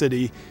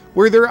curiosity,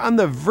 where they're on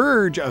the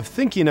verge of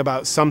thinking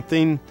about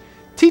something,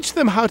 teach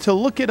them how to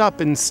look it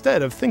up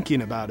instead of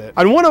thinking about it.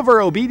 On one of our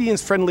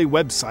obedience-friendly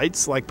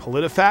websites like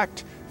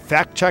PolitiFact,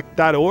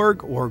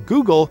 FactCheck.org, or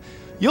Google,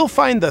 you'll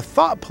find the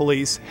thought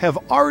police have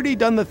already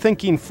done the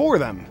thinking for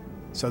them,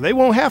 so they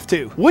won't have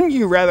to. Wouldn't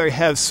you rather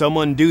have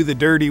someone do the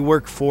dirty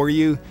work for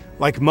you,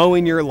 like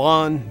mowing your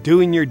lawn,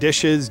 doing your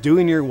dishes,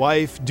 doing your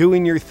wife,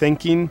 doing your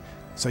thinking,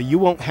 so you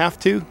won't have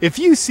to? If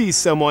you see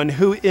someone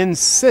who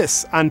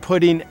insists on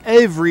putting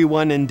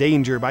everyone in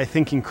danger by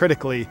thinking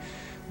critically,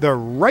 the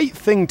right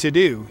thing to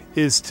do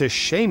is to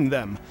shame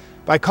them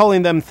by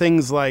calling them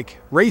things like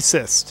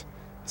racist,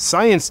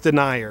 science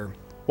denier,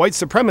 white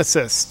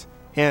supremacist,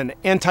 and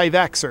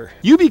anti-vaxxer.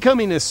 You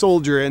becoming a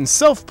soldier and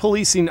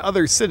self-policing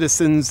other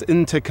citizens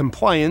into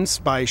compliance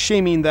by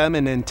shaming them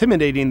and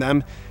intimidating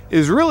them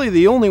is really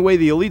the only way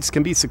the elites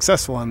can be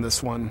successful on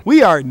this one.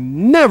 We are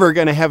never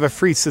going to have a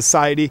free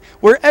society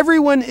where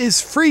everyone is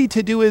free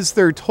to do as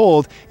they're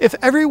told if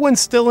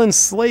everyone's still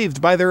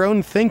enslaved by their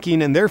own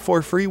thinking and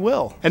therefore free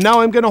will. And now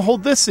I'm going to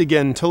hold this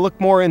again to look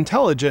more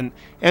intelligent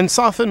and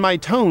soften my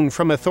tone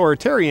from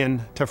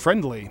authoritarian to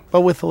friendly.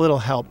 But with a little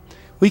help,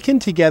 we can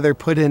together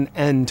put an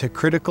end to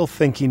critical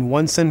thinking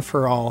once and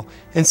for all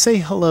and say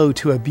hello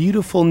to a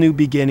beautiful new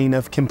beginning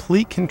of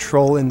complete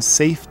control and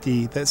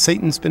safety that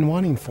Satan's been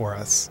wanting for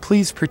us.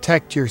 Please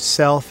protect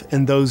yourself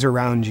and those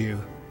around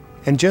you,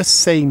 and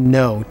just say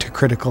no to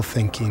critical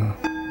thinking.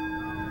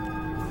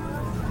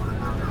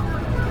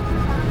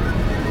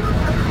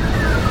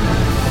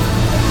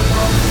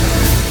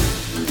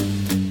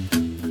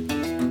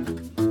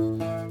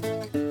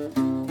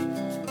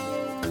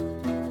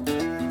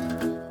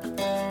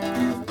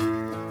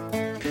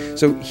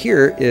 So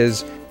here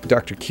is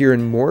Dr.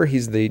 Kieran Moore.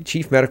 He's the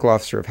Chief Medical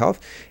Officer of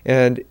Health,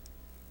 and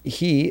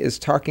he is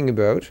talking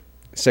about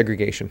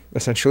segregation,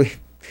 essentially.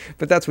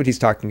 But that's what he's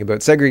talking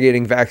about,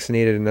 segregating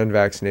vaccinated and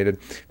unvaccinated.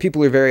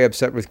 People are very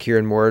upset with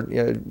Kieran Moore.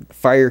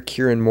 Fire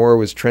Kieran Moore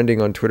was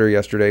trending on Twitter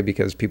yesterday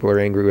because people are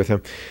angry with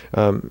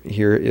him.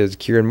 Here is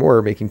Kieran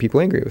Moore making people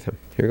angry with him.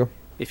 Here you go.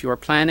 If you are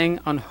planning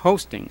on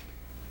hosting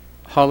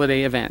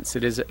holiday events,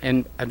 it is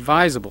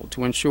advisable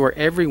to ensure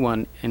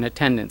everyone in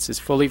attendance is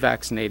fully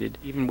vaccinated.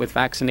 Even with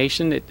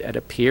vaccination, it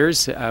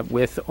appears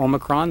with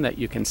Omicron that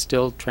you can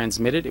still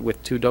transmit it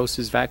with 2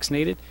 doses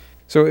vaccinated.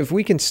 So if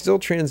we can still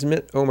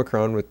transmit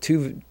Omicron with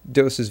 2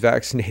 doses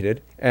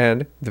vaccinated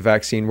and the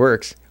vaccine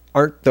works,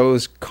 aren't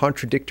those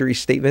contradictory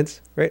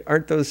statements, right?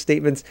 Aren't those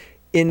statements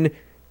in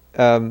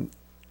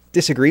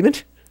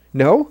disagreement?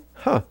 No?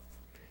 Huh.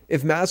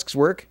 If masks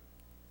work,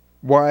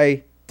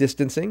 why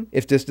distancing?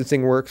 If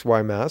distancing works,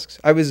 why masks?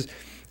 I was,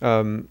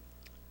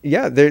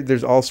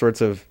 there's all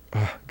sorts of,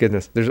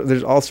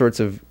 there's all sorts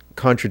of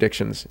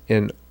contradictions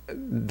in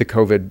the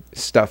COVID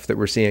stuff that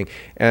we're seeing.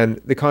 And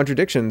the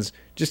contradictions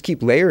just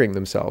keep layering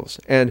themselves.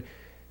 And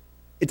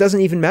it doesn't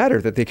even matter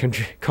that they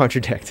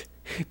contradict.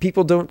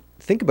 People don't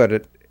think about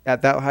it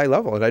at that high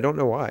level, and I don't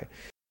know why.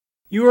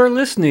 You are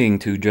listening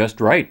to Just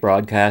Right,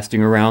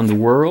 broadcasting around the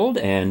world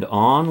and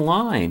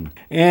online.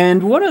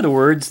 And one of the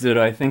words that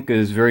I think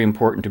is very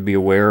important to be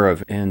aware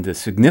of, and the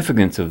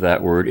significance of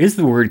that word, is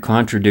the word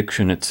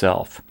contradiction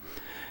itself.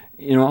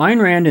 You know,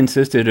 Ayn Rand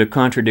insisted a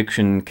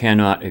contradiction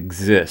cannot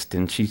exist,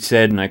 and she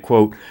said, and I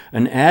quote,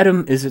 "An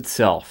atom is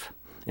itself,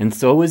 and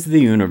so is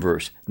the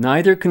universe.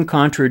 Neither can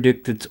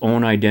contradict its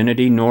own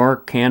identity, nor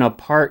can a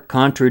part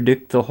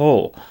contradict the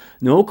whole.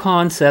 No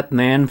concept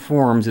man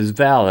forms is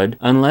valid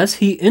unless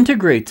he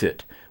integrates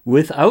it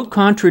without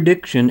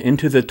contradiction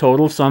into the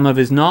total sum of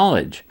his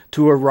knowledge.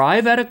 To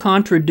arrive at a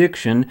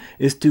contradiction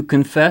is to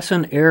confess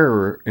an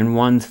error in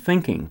one's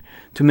thinking.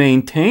 To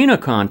maintain a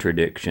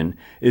contradiction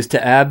is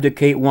to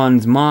abdicate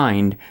one's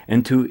mind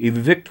and to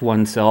evict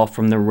oneself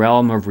from the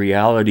realm of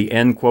reality,"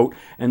 end quote.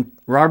 And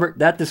Robert,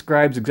 that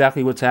describes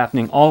exactly what's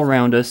happening all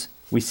around us.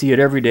 We see it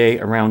every day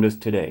around us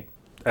today.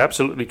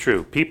 Absolutely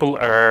true. People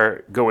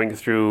are going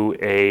through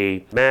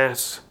a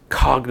mass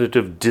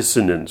cognitive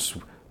dissonance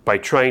by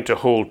trying to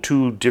hold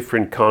two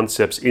different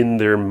concepts in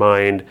their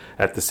mind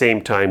at the same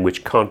time,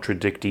 which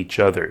contradict each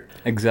other.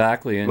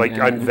 Exactly. I'm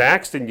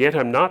vaxxed and yet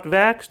I'm not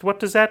vaxxed? What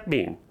does that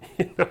mean?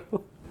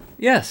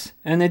 Yes,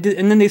 and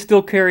then they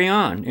still carry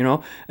on,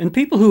 And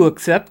people who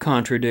accept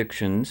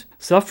contradictions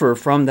suffer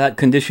from that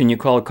condition you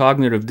call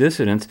cognitive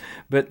dissonance,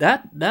 but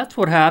that's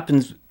what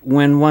happens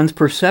when one's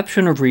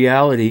perception of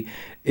reality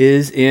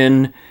is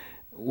in,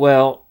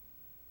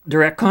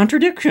 direct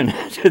contradiction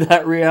to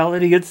that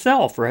reality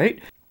itself,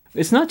 right?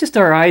 It's not just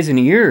our eyes and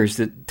ears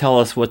that tell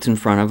us what's in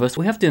front of us.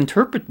 We have to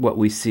interpret what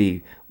we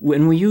see,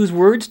 and we use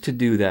words to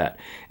do that.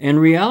 And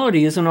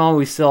reality isn't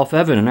always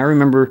self-evident. I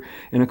remember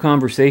in a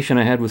conversation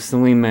I had with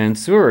Salim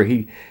Mansour,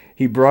 he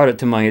brought it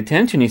to my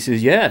attention. He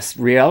says, yes,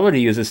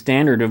 reality is a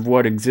standard of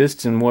what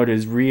exists and what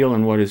is real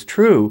and what is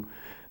true,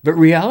 but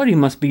reality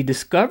must be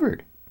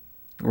discovered,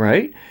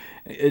 right?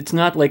 It's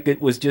not like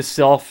it was just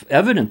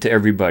self-evident to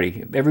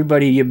everybody.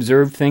 Everybody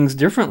observed things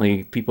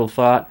differently. People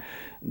thought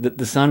that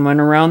the sun went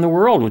around the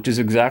world, which is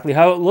exactly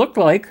how it looked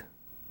like,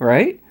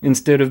 right?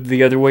 Instead of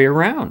the other way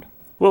around.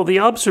 Well, the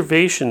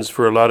observations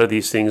for a lot of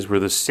these things were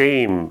the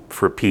same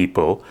for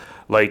people.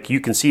 Like, you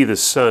can see the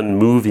sun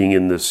moving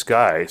in the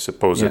sky,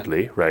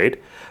 supposedly,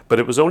 right? But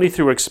it was only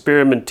through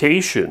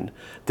experimentation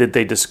that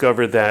they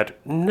discover that,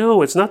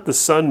 no, it's not the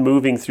sun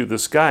moving through the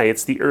sky,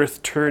 it's the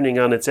earth turning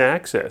on its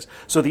axis.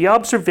 So the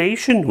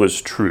observation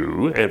was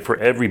true, and for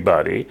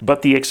everybody,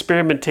 but the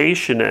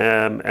experimentation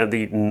and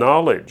the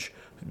knowledge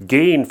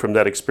gained from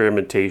that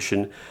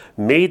experimentation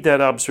made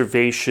that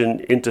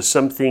observation into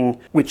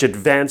something which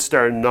advanced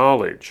our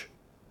knowledge,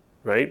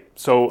 right?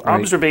 So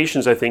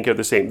observations, I think, are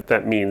the same.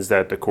 That means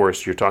that, of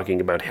course, you're talking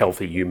about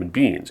healthy human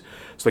beings.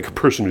 It's like a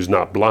person who's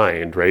not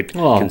blind, right?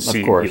 Well, can see,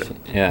 of course,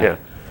 yeah.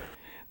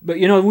 But,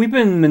 we've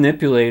been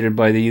manipulated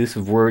by the use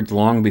of words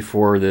long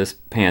before this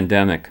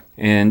pandemic.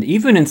 And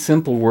even in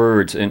simple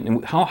words,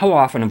 and how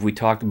often have we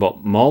talked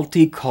about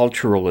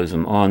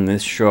multiculturalism on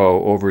this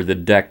show over the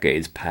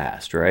decades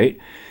past, right?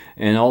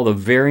 And all the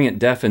variant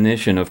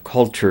definition of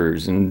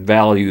cultures and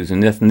values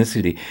and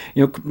ethnicity.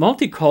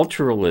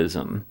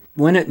 Multiculturalism,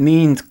 when it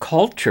means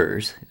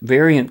cultures,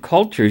 variant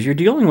cultures, you're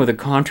dealing with a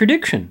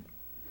contradiction.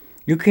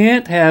 You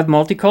can't have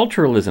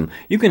multiculturalism.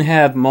 You can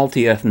have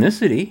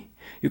multi-ethnicity.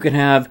 You can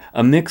have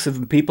a mix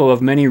of people of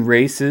many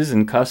races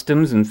and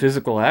customs and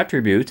physical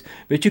attributes,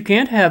 but you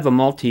can't have a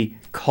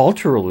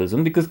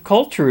multiculturalism because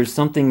culture is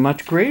something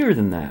much greater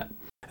than that.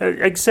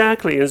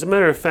 Exactly. As a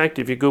matter of fact,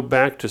 if you go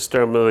back to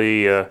some of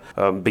the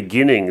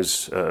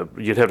beginnings,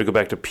 you'd have to go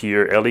back to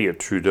Pierre Elliott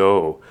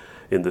Trudeau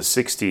in the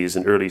 60s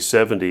and early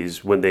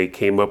 70s when they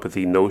came up with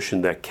the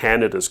notion that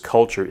Canada's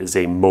culture is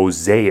a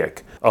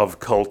mosaic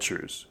of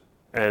cultures.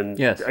 And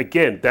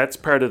again, that's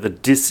part of the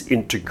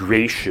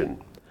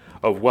disintegration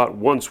of what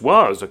once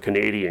was a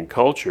Canadian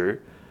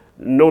culture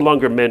no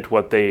longer meant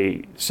what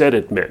they said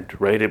it meant,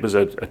 right? It was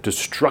a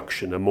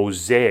destruction, a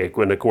mosaic,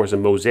 when, of course, a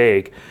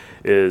mosaic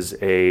is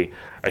a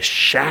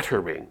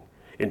shattering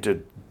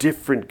into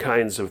different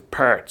kinds of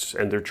parts.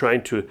 And they're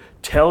trying to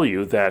tell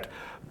you that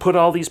put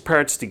all these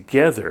parts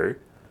together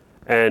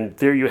and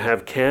there you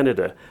have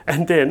Canada.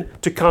 And then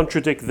to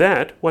contradict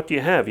that, what do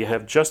you have? You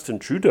have Justin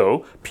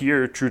Trudeau,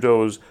 Pierre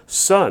Trudeau's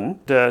son,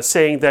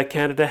 saying that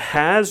Canada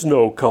has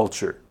no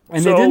culture.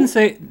 And they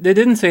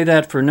didn't say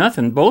that for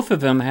nothing. Both of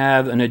them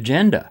have an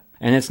agenda.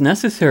 And it's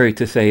necessary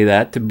to say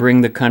that to bring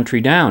the country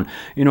down.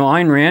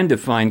 Ayn Rand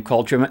defined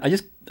culture.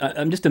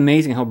 I'm just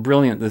amazing how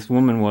brilliant this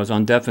woman was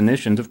on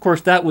definitions. Of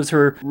course, that was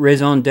her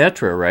raison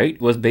d'etre, right?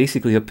 Was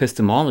basically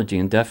epistemology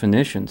and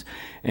definitions.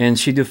 And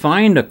she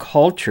defined a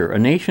culture, a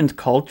nation's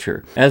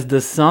culture, as the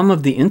sum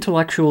of the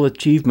intellectual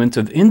achievements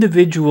of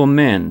individual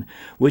men,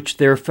 which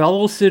their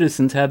fellow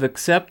citizens have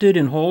accepted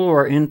in whole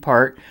or in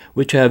part,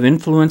 which have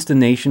influenced the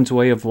nation's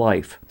way of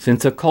life.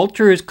 Since a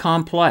culture is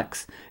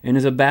complex and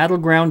is a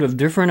battleground of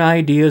different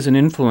ideas and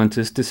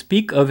influences, to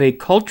speak of a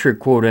culture,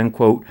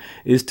 quote-unquote,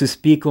 is to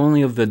speak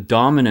only of the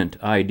dominant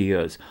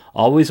ideas,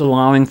 always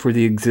allowing for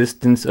the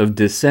existence of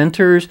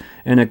dissenters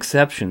and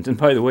exceptions. And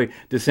by the way,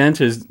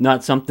 dissent is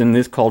not something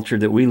this culture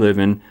that we live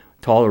in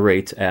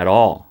tolerates at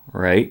all,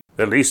 right?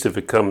 At least if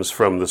it comes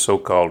from the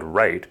so-called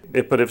right.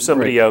 But if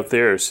somebody out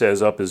there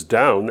says up is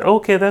down,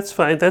 okay, that's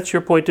fine. That's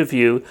your point of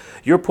view.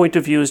 Your point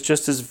of view is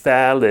just as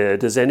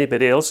valid as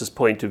anybody else's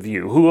point of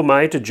view. Who am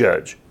I to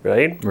judge,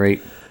 right?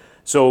 Right.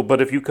 So,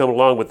 but if you come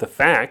along with the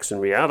facts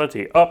and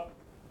reality, don't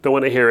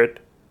want to hear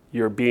it.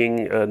 You're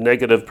being a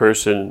negative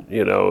person,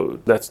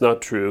 that's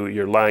not true.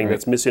 You're lying,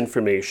 That's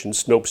misinformation.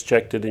 Snopes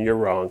checked it and you're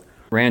wrong.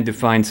 Rand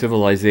defined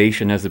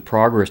civilization as the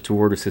progress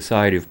toward a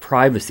society of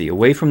privacy,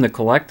 away from the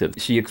collective.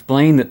 She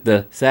explained that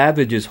the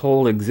savage's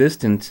whole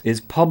existence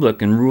is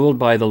public and ruled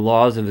by the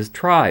laws of his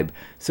tribe.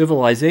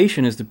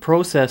 Civilization is the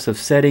process of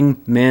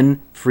setting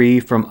men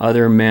free from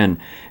other men,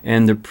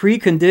 and the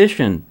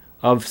precondition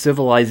of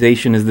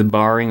civilization is the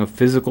barring of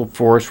physical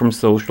force from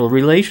social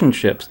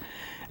relationships.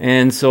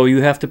 And so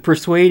you have to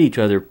persuade each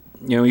other.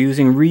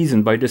 using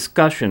reason by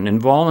discussion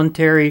and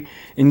voluntary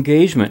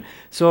engagement.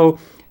 So,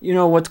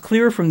 what's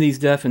clear from these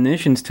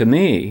definitions to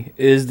me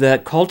is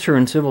that culture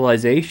and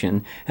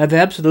civilization have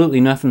absolutely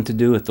nothing to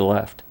do with the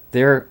left.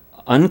 They're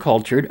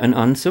uncultured and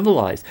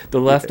uncivilized. The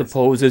left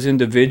opposes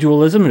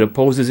individualism, it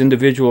opposes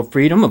individual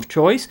freedom of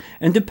choice,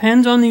 and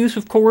depends on the use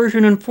of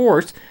coercion and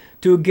force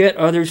to get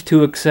others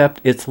to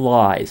accept its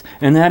lies.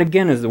 And that,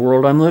 again, is the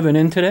world I'm living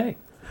in today.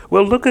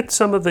 Well, look at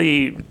some of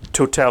the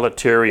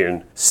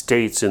totalitarian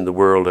states in the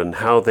world and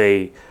how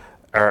they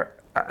are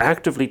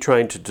actively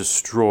trying to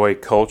destroy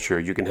culture.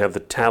 You can have the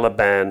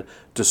Taliban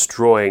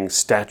destroying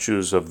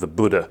statues of the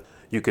Buddha.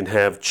 You can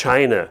have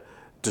China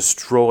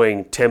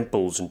destroying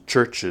temples and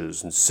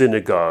churches and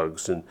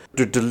synagogues, and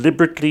they're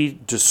deliberately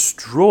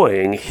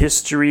destroying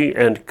history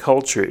and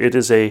culture. It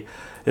is a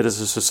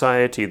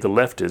society, the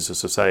left is a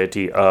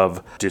society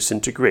of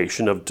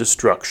disintegration, of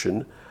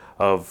destruction,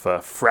 of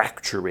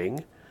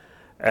fracturing.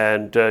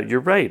 And you're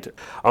right.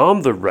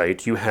 On the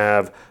right, you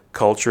have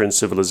culture and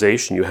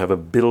civilization. You have a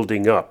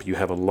building up. You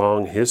have a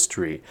long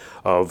history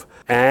of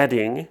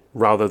adding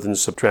rather than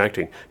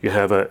subtracting. You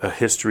have a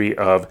history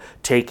of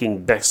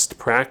taking best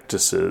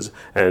practices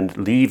and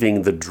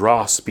leaving the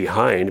dross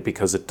behind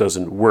because it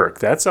doesn't work.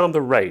 That's on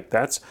the right.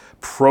 That's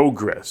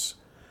progress.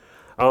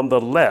 On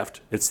the left,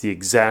 it's the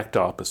exact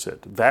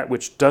opposite. That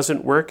which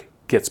doesn't work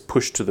gets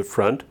pushed to the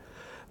front.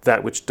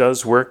 That which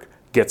does work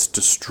gets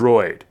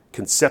destroyed,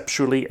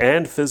 conceptually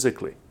and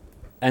physically.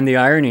 And the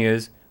irony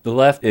is, the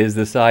left is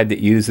the side that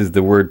uses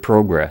the word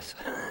progress.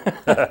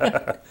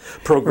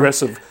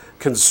 Progressive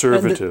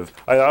conservative.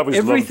 I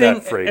always love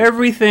that phrase.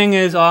 Everything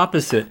is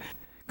opposite.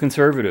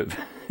 Conservative.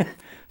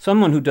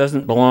 Someone who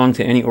doesn't belong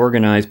to any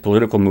organized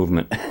political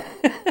movement.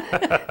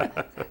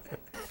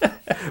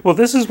 Well,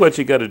 this is what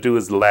you got to do,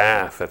 is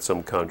laugh at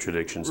some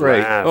contradictions, right.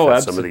 Laugh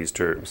at some of these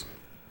terms.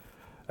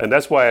 And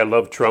that's why I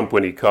love Trump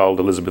when he called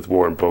Elizabeth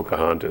Warren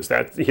Pocahontas.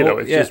 That,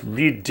 it's just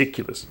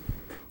ridiculous.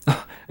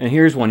 And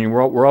here's one.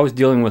 We're always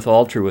dealing with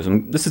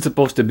altruism. This is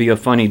supposed to be a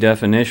funny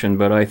definition,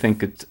 but I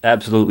think it's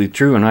absolutely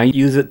true, and I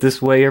use it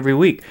this way every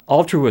week.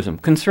 Altruism,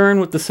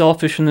 concern with the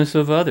selfishness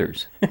of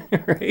others.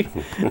 Right?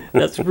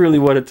 That's really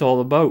what it's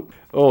all about.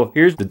 Oh,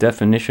 here's the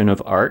definition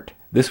of art.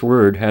 This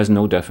word has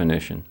no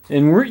definition.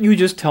 And weren't you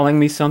just telling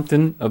me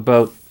something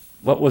about,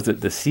 what was it,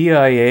 the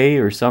CIA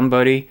or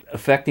somebody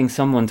affecting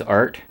someone's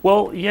art?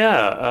 Well,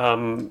 yeah.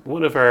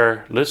 One of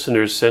our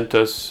listeners sent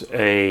us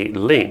a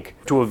link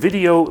to a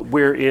video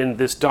wherein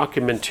this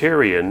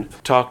documentarian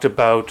talked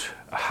about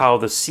how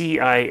the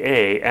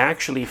CIA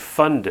actually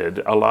funded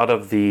a lot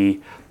of the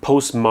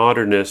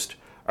postmodernist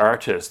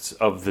artists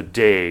of the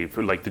day,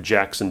 like the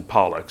Jackson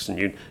Pollocks. And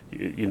you,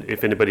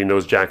 if anybody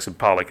knows Jackson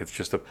Pollock, it's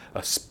just a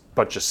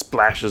bunch of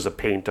splashes of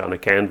paint on a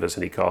canvas,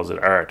 and he calls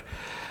it art.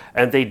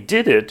 And they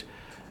did it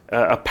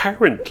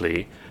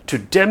apparently to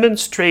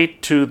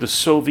demonstrate to the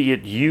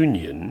Soviet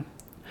Union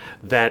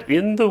that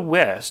in the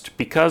West,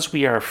 because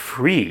we are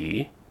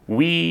free,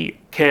 we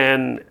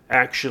can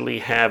actually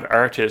have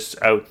artists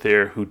out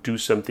there who do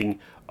something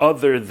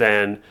other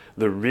than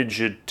the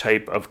rigid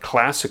type of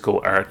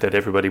classical art that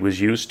everybody was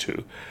used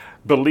to.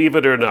 Believe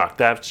it or not,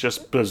 that's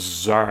just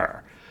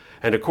bizarre.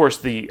 And of course,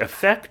 the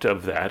effect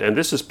of that, and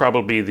this is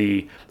probably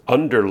the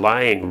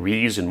underlying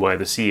reason why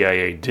the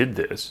CIA did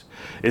this,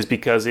 is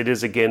because it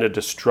is again a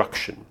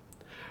destruction.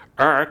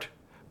 Art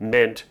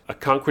meant a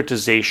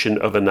concretization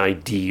of an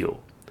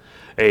ideal,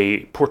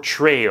 a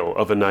portrayal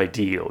of an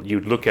ideal.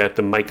 You'd look at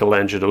the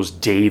Michelangelo's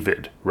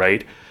David,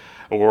 right?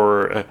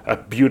 Or a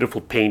beautiful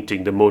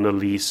painting, the Mona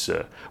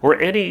Lisa, or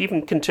any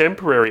even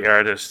contemporary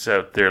artists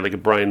out there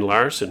like Brian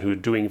Larson, who are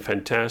doing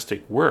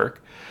fantastic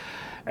work.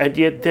 And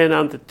yet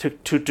then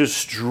to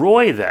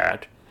destroy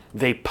that,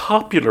 they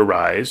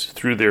popularize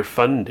through their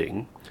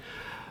funding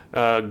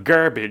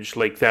garbage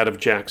like that of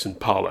Jackson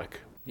Pollock.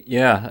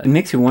 Yeah, it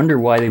makes you wonder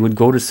why they would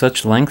go to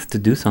such lengths to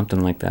do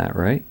something like that,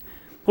 right?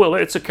 Well,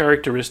 it's a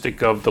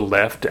characteristic of the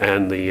left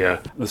and the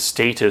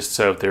statists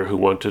out there who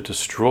want to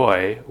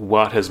destroy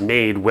what has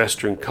made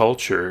Western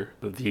culture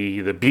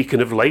the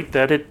beacon of light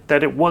that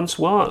it once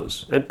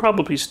was, and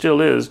probably still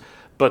is.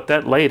 But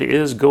that light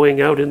is going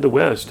out in the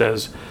West,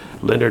 as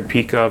Leonard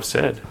Peikoff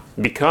said,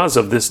 because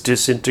of this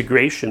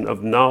disintegration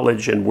of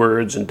knowledge and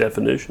words and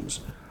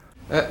definitions.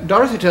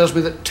 Dorothy tells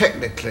me that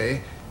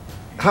technically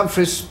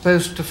Humphrey's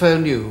supposed to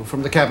phone you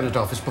from the Cabinet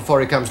Office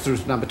before he comes through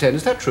to number 10.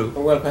 Is that true?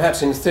 Well,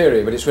 perhaps in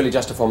theory, but it's really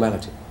just a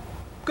formality.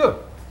 Good.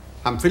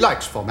 Humphrey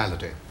likes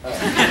formality.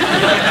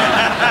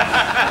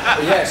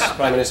 Yes,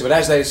 Prime Minister, but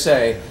as they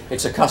say,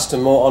 it's a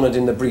custom more honoured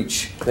in the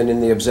breach than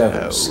in the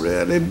observance. Oh,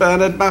 really,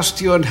 Bernard,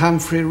 must you and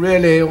Humphrey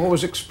really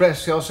always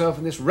express yourself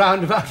in this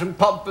roundabout and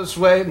pompous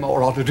way?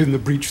 More honoured in the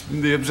breach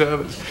than the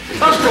observance.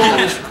 Must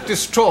always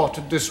distort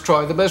and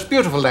destroy the most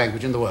beautiful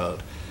language in the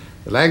world,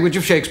 the language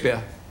of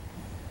Shakespeare.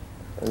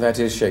 And that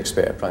is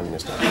Shakespeare, Prime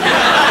Minister.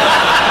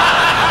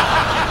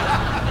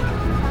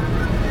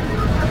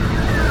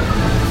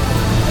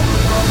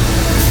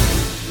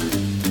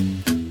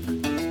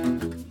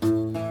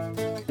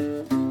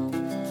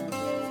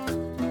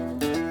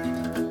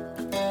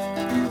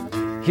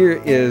 Here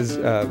is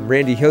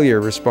Randy Hillier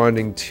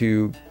responding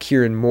to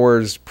Kieran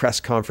Moore's press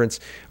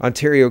conference.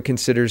 Ontario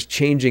considers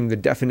changing the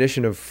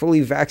definition of fully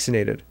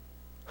vaccinated.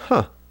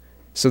 Huh.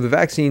 So the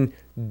vaccine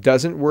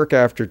doesn't work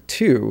after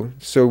 2.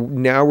 So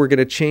now we're going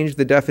to change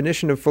the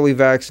definition of fully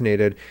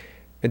vaccinated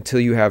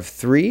until you have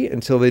 3,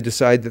 until they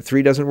decide that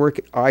 3 doesn't work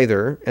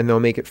either, and they'll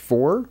make it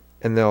 4,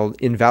 and they'll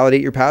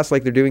invalidate your pass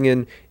like they're doing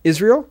in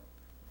Israel?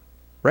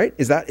 Right?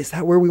 Is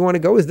that where we want to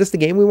go? Is this the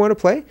game we want to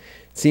play?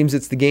 It seems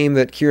it's the game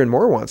that Kieran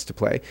Moore wants to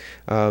play.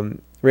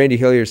 Randy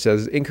Hillier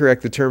says,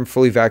 incorrect, the term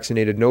fully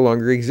vaccinated no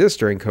longer exists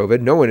during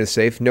COVID. No one is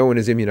safe. No one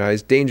is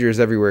immunized. Danger is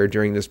everywhere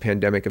during this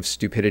pandemic of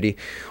stupidity.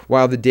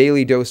 While the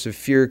daily dose of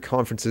fear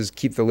conferences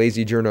keep the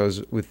lazy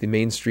journos with the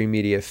mainstream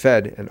media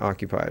fed and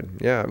occupied.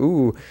 Yeah,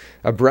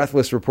 a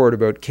breathless report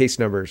about case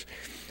numbers.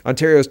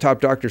 Ontario's top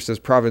doctor says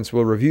province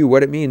will review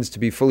what it means to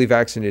be fully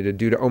vaccinated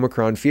due to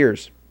Omicron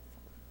fears.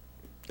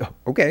 Oh,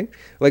 okay.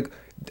 Like,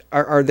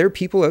 are there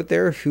people out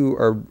there who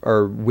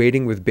are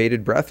waiting with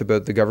bated breath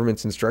about the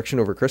government's instruction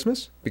over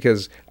Christmas?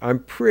 Because I'm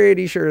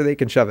pretty sure they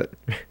can shove it.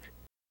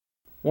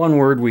 One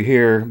word we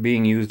hear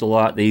being used a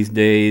lot these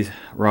days,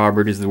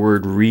 Robert, is the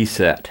word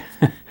reset.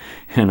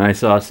 And I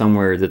saw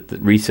somewhere that the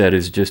reset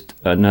is just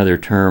another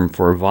term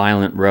for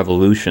violent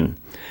revolution.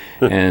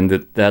 And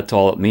that's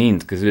all it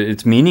means, because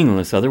it's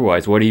meaningless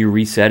otherwise. What are you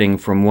resetting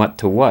from what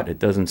to what? It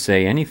doesn't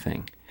say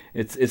anything.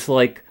 It's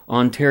like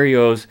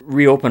Ontario's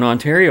Reopen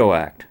Ontario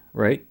Act,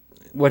 right?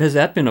 What has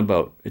that been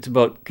about? It's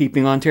about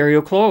keeping Ontario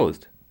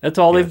closed. That's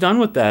all they've done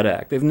with that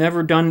act. They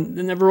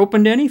never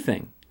opened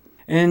anything.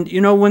 And,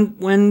 you know,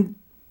 when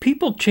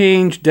people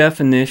change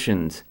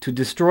definitions to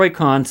destroy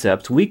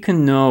concepts, we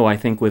can know, I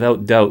think,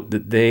 without doubt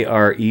that they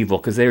are evil,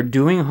 because they are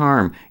doing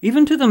harm,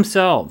 even to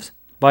themselves,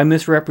 by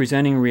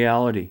misrepresenting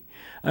reality.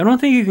 I don't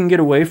think you can get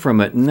away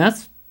from it, and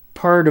that's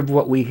part of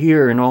what we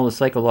hear in all the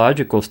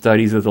psychological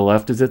studies of the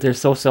left, is that they're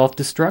so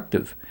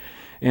self-destructive.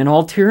 And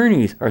all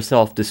tyrannies are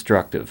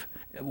self-destructive.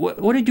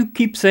 What did you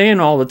keep saying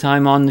all the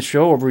time on the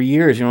show over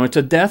years? You know, it's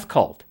a death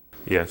cult.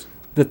 Yes.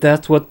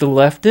 That's what the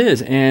left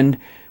is. And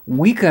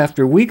week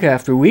after week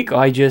after week,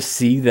 I just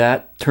see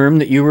that term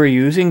that you were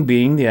using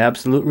being the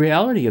absolute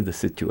reality of the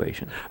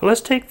situation. Well,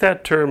 let's take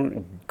that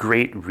term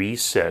Great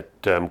Reset,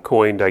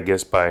 coined, I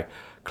guess, by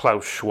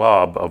Klaus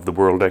Schwab of the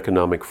World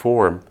Economic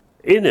Forum.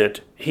 In it,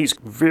 he's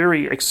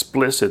very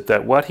explicit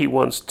that what he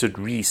wants to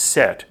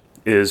reset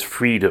is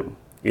freedom,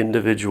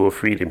 individual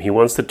freedom. He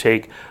wants to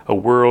take a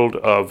world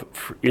of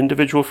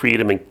individual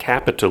freedom and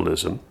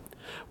capitalism,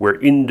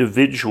 where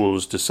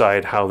individuals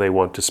decide how they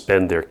want to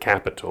spend their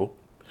capital,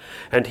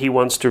 and he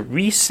wants to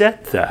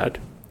reset that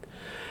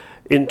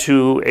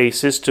into a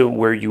system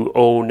where you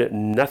own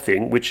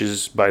nothing, which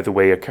is, by the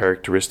way, a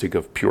characteristic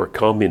of pure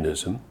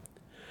communism,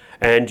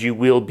 and you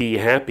will be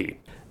happy.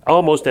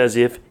 Almost as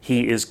if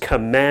he is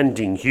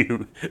commanding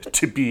you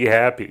to be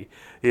happy.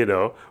 You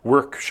know,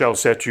 work shall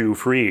set you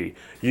free.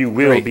 You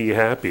will be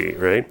happy,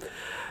 right?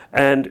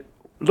 And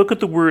look at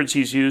the words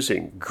he's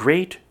using.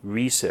 Great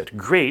reset.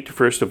 Great,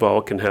 first of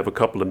all, can have a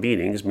couple of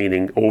meanings,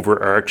 meaning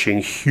overarching,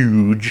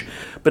 huge,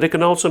 but it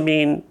can also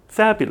mean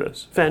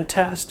fabulous,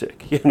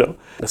 fantastic, you know,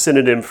 a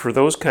synonym for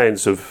those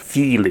kinds of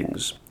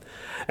feelings.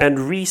 And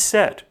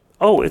reset.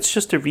 Oh, it's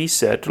just a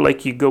reset,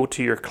 like you go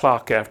to your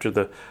clock after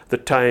the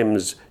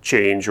times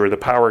change or the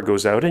power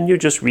goes out and you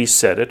just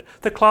reset it.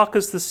 The clock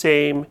is the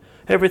same,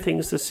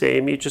 everything's the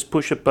same, you just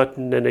push a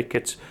button and it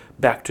gets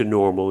back to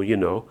normal, you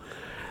know.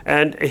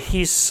 And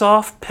he's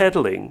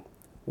soft-pedaling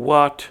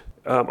what,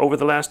 over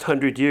the last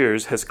 100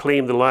 years, has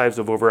claimed the lives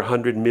of over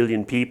 100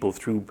 million people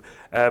through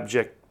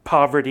abject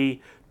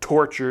poverty,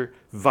 torture,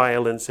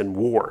 violence, and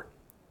war.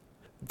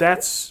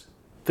 That's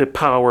the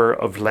power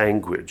of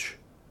language.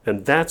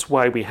 And that's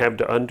why we have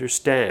to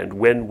understand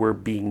when we're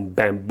being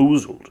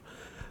bamboozled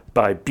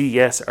by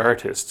BS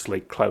artists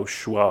like Klaus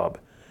Schwab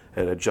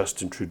and a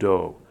Justin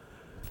Trudeau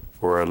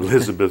or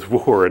Elizabeth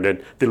Warren,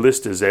 and the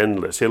list is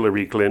endless,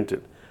 Hillary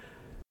Clinton.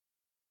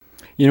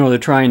 You know, they're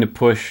trying to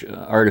push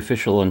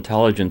artificial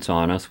intelligence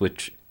on us,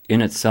 which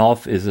in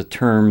itself is a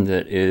term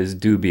that is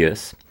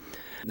dubious.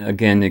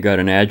 Again, they got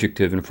an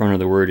adjective in front of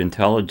the word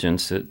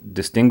intelligence that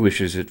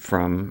distinguishes it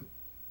from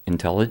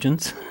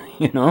intelligence.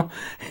 You know,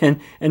 and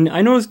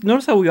I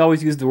notice how we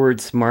always use the word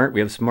smart.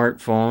 We have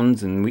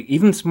smartphones and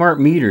even smart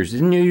meters.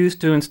 Didn't you used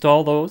to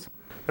install those?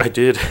 I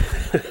did.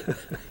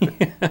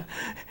 Yeah.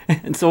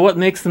 And so what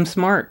makes them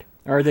smart?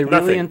 Are they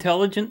really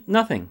intelligent?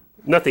 Nothing.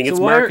 Nothing. So it's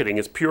marketing.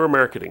 It's pure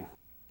marketing.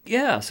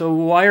 Yeah. So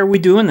why are we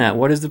doing that?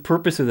 What is the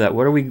purpose of that?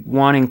 What are we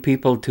wanting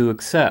people to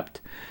accept?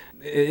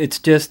 It's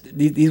just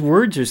these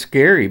words are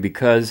scary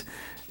because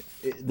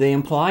they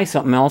imply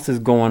something else is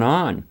going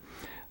on.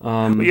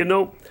 Well, you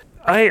know,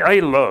 I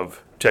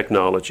love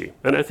technology,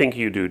 and I think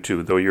you do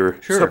too, though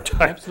you're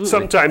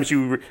sometimes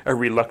you are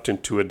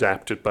reluctant to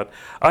adapt it, but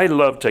I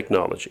love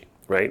technology,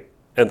 right?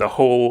 And the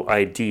whole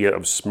idea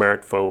of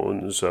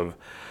smartphones, of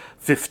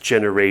fifth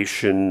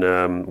generation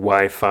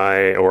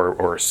Wi-Fi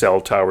or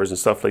cell towers and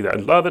stuff like that. I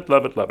love it,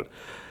 love it, love it.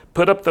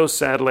 Put up those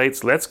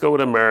satellites, let's go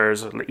to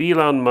Mars.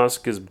 Elon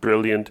Musk is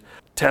brilliant.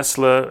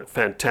 Tesla,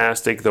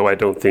 fantastic, though I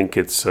don't think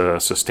it's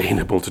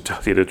sustainable, to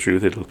tell you the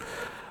truth.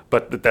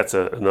 But that's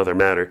another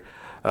matter.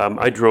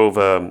 I drove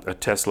a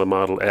Tesla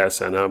Model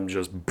S, and I'm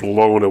just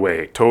blown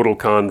away. Total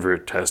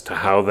convert as to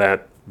how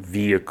that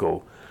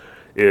vehicle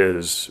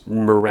is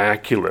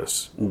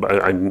miraculous.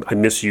 I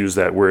misuse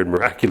that word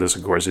miraculous,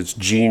 of course. It's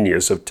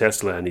genius of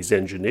Tesla and his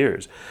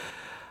engineers.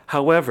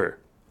 However,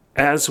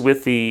 as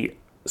with the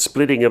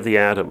splitting of the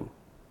atom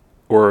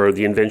or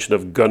the invention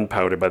of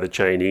gunpowder by the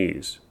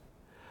Chinese,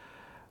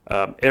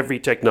 every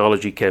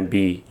technology can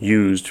be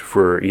used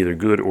for either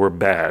good or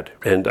bad.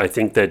 And I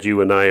think that you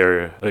and I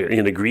are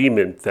in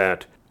agreement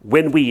that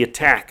when we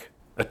attack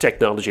a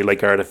technology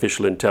like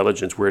artificial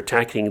intelligence, we're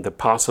attacking the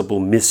possible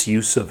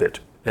misuse of it.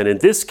 And in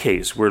this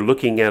case, we're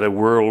looking at a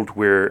world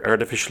where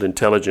artificial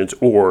intelligence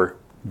or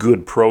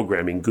good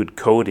programming, good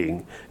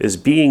coding, is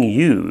being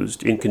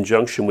used in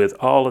conjunction with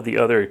all of the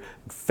other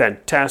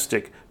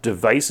fantastic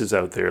devices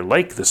out there,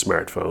 like the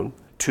smartphone,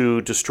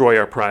 to destroy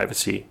our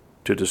privacy,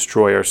 to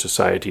destroy our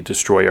society,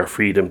 destroy our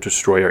freedom,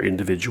 destroy our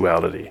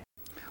individuality.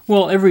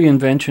 Well, every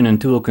invention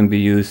and tool can be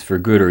used for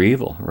good or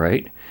evil,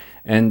 right?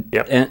 And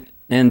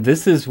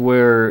this is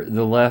where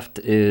the left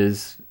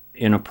is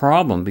in a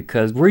problem,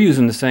 because we're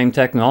using the same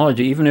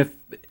technology, even if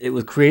it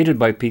was created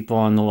by people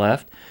on the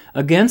left,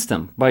 against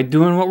them by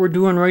doing what we're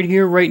doing right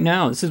here, right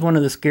now. This is one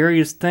of the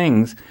scariest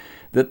things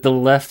that the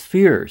left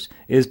fears,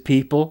 is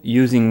people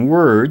using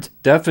words,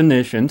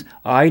 definitions,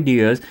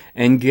 ideas,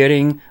 and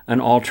getting an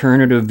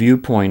alternative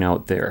viewpoint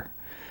out there.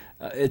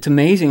 It's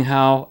amazing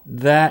how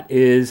that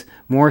is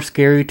more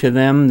scary to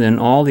them than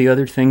all the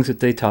other things that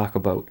they talk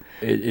about.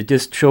 It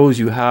just shows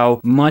you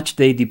how much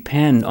they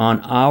depend on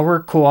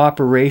our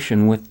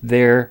cooperation with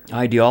their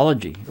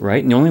ideology,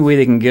 right? And the only way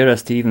they can get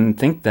us to even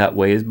think that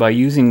way is by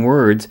using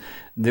words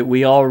that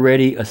we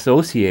already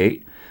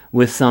associate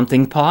with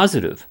something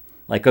positive,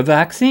 like a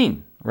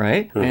vaccine,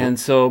 right? Mm-hmm. And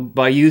so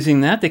by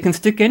using that, they can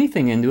stick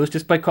anything into us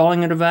just by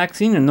calling it a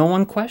vaccine, and no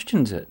one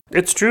questions it.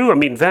 It's true. I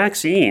mean,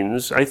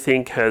 vaccines, I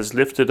think, has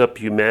lifted up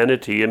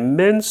humanity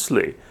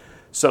immensely.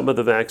 Some of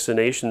the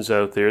vaccinations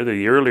out there,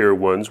 the earlier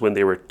ones, when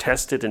they were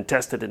tested and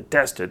tested and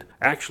tested,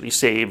 actually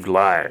saved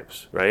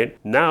lives, right?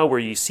 Now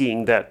we're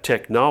seeing that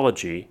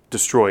technology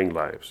destroying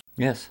lives.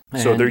 Yes.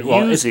 So they're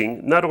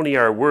using not only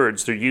our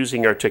words, they're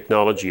using our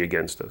technology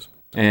against us.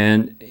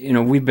 And,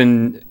 we've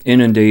been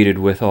inundated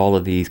with all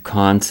of these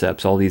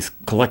concepts, all these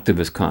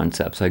collectivist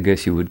concepts, I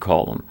guess you would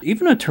call them.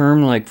 Even a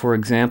term like, for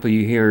example,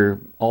 you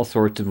hear all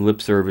sorts of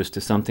lip service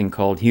to something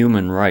called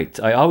human rights.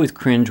 I always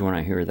cringe when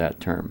I hear that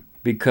term,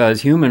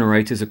 because human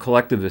rights is a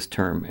collectivist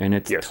term, and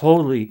it's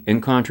totally in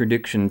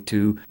contradiction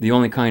to the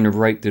only kind of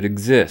right that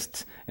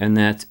exists, and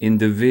that's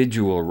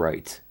individual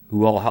rights,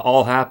 who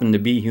all happen to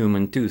be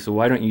human too. So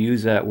why don't you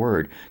use that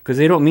word? Because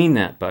they don't mean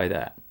that by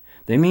that.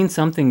 They mean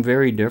something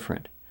very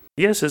different.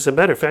 Yes, as a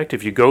matter of fact,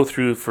 if you go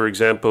through, for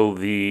example,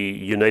 the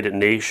United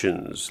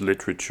Nations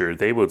literature,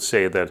 they would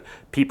say that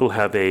people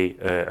have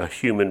a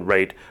human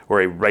right,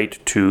 or a right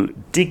to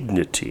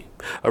dignity,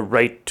 a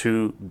right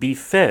to be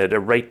fed, a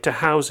right to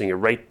housing, a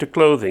right to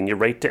clothing, a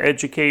right to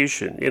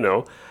education,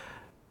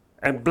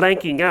 and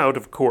blanking out,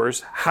 of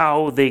course,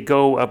 how they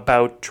go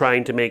about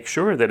trying to make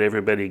sure that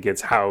everybody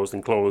gets housed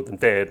and clothed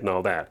and fed and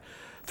all that.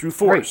 Through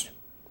force. Right.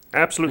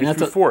 Absolutely,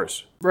 through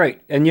force.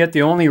 Right, and yet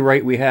the only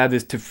right we have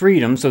is to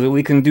freedom, so that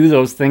we can do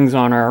those things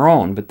on our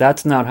own. But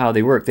that's not how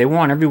they work. They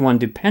want everyone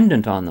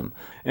dependent on them.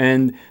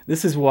 And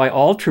this is why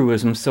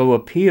altruism so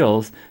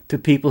appeals to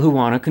people who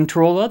want to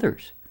control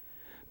others.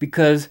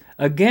 Because,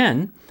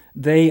 again,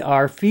 they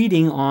are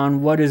feeding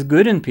on what is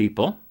good in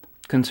people,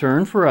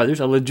 concern for others,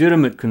 a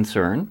legitimate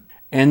concern,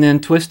 and then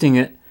twisting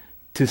it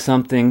to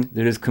something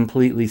that is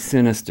completely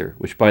sinister,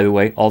 which, by the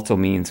way, also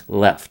means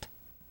left.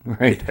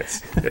 Right.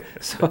 Yes.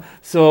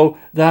 So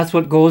that's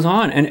what goes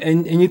on.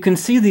 And you can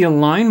see the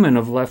alignment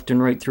of left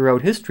and right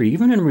throughout history,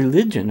 even in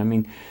religion. I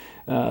mean,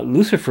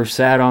 Lucifer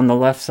sat on the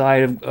left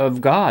side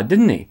of God,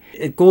 didn't he?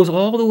 It goes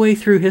all the way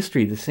through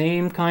history. The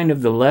same kind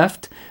of, the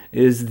left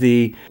is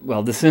the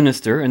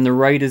sinister, and the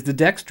right is the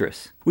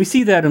dexterous. We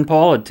see that in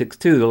politics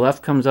too. The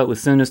left comes out with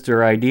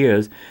sinister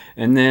ideas,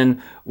 and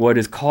then what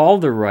is called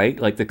the right,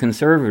 like the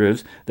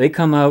conservatives, they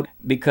come out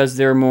because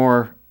they're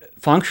more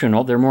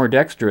functional, they're more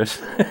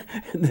dexterous.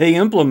 They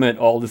implement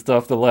all the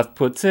stuff the left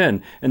puts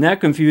in, and that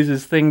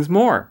confuses things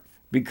more,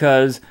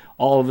 because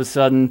all of a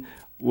sudden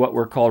what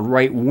we're called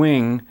right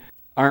wing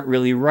aren't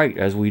really right,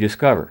 as we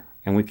discover,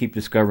 and we keep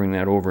discovering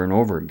that over and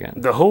over again.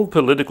 The whole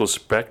political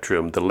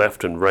spectrum, the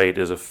left and right,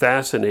 is a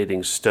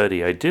fascinating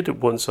study. I did it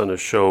once on a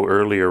show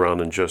earlier on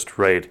in Just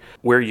Right,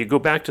 where you go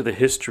back to the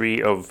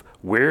history of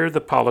where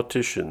the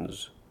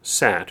politicians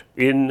sat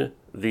in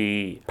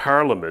the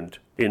parliament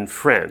in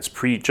France,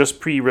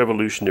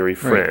 pre-revolutionary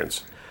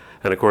France. Right.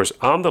 And of course,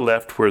 on the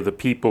left were the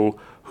people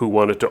who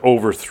wanted to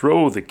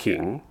overthrow the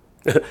king,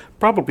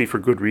 probably for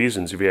good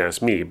reasons if you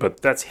ask me,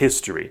 but that's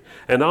history.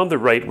 And on the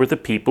right were the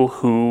people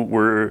who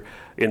were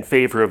in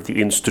favor of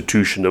the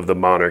institution of the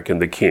monarch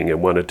and the king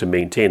and wanted to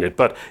maintain it.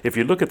 But if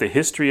you look at the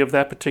history of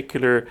that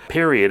particular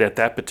period, at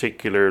that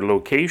particular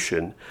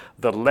location,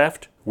 the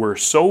left were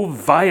so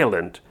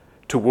violent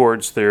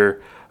towards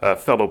their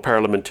fellow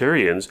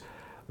parliamentarians,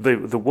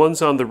 the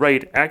ones on the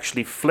right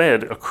actually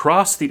fled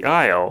across the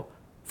aisle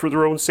for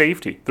their own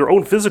safety, their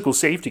own physical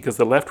safety, because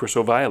the left were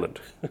so violent.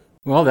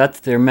 Well, that's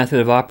their method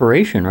of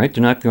operation, right?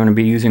 They're not going to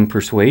be using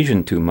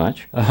persuasion too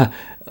much.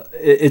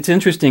 It's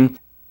interesting.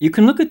 You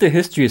can look at the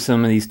history of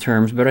some of these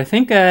terms, but I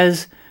think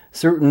as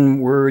certain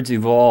words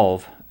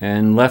evolve,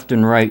 and left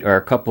and right are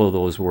a couple of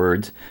those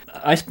words.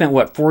 I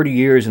spent, 40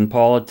 years in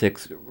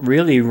politics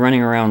really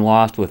running around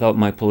lost without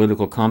my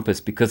political compass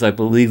because I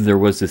believed there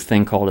was this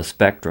thing called a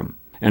spectrum.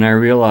 And I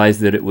realized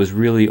that it was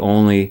really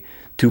only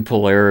two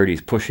polarities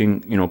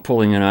pulling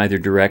in either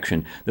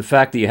direction. The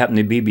fact that you happen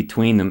to be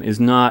between them is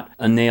not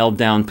a nailed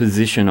down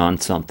position on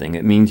something.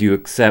 It means you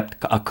accept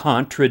a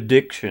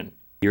contradiction.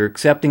 You're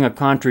accepting a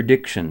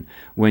contradiction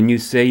when you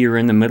say you're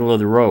in the middle of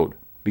the road,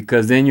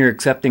 because then you're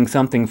accepting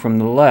something from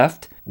the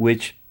left,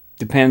 which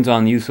depends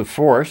on the use of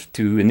force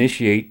to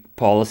initiate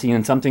policy,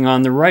 and something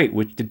on the right,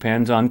 which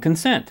depends on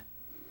consent.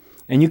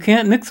 And you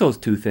can't mix those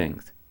two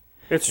things.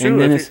 It's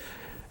true.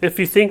 If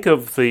you think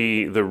of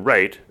the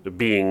right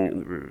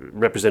being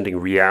representing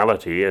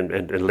reality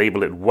and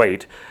label it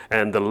white,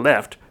 and the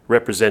left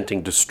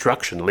representing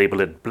destruction,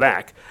 label it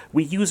black,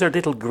 we use our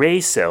little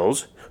gray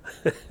cells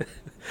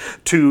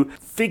to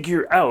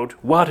figure out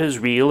what is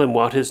real and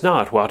what is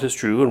not, what is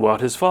true and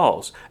what is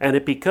false. And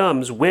it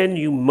becomes, when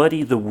you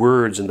muddy the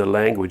words and the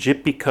language,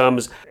 it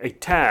becomes a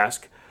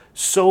task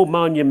so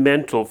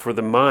monumental for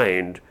the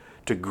mind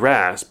to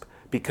grasp,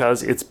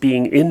 because it's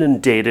being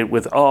inundated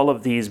with all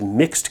of these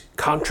mixed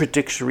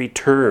contradictory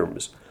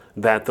terms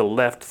that the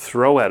left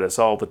throw at us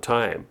all the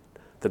time.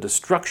 The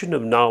destruction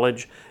of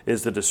knowledge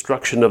is the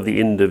destruction of the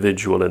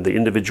individual and the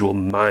individual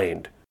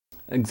mind.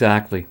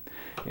 Exactly.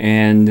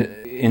 And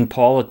in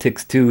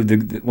politics, too,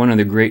 one of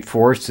the great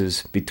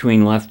forces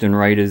between left and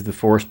right is the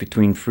force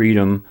between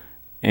freedom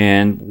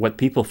and what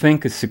people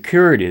think is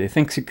security. They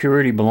think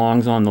security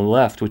belongs on the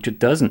left, which it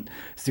doesn't.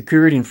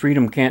 Security and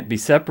freedom can't be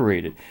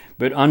separated.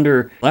 But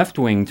under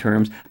left-wing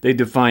terms, they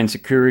define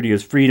security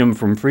as freedom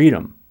from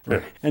freedom.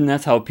 Right. And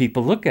that's how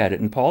people look at it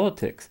in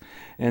politics.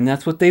 And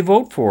that's what they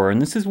vote for. And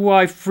this is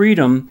why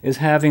freedom is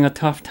having a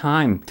tough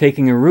time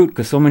taking a root,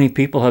 because so many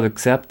people have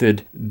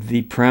accepted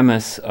the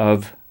premise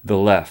of the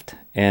left.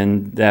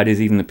 And that is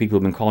even the people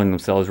who have been calling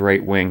themselves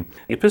right-wing.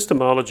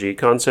 Epistemology,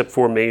 concept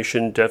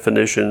formation,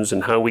 definitions,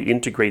 and how we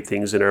integrate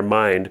things in our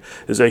mind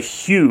is a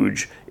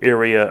huge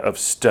area of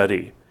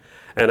study.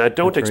 And I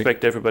don't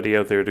expect everybody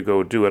out there to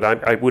go do it.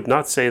 I would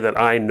not say that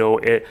I know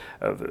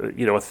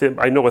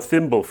I know a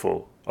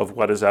thimbleful of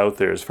what is out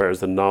there as far as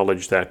the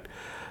knowledge that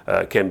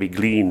can be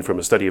gleaned from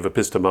a study of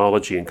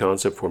epistemology and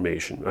concept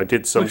formation. I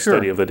did some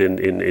study of it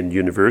in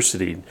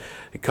university,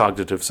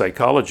 cognitive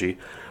psychology,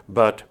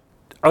 but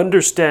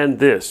understand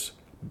this.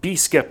 Be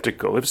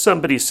skeptical. If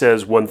somebody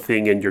says one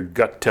thing and your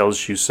gut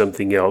tells you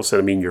something else,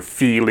 your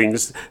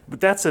feelings,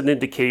 that's an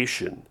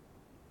indication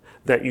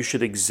that you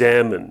should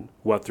examine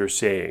what they're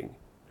saying.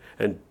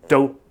 And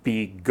don't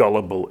be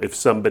gullible if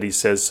somebody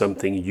says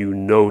something you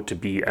know to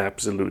be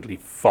absolutely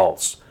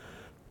false.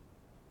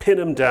 Pin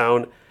them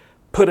down,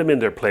 put them in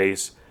their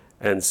place,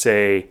 and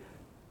say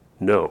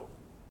no.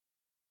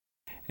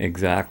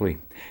 Exactly.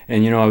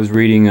 And I was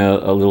reading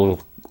a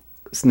little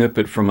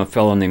snippet from a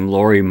fellow named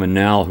Laurie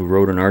Manal, who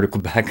wrote an article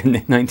back in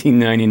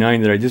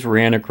 1999 that I just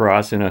ran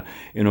across in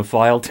a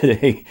file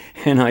today,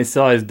 and I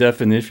saw his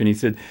definition. He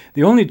said,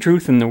 the only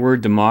truth in the word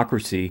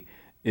democracy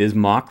is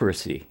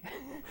mocracy.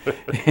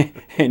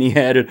 And he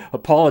added, a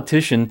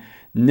politician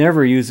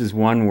never uses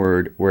one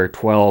word where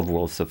 12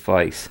 will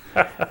suffice.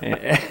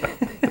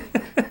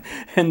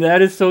 And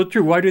that is so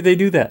true. Why do they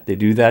do that? They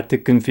do that to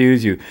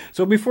confuse you.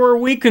 So before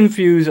we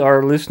confuse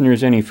our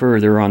listeners any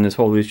further on this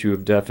whole issue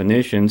of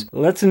definitions,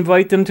 let's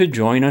invite them to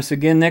join us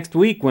again next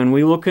week when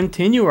we will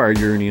continue our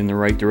journey in the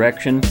right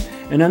direction.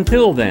 And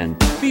until then,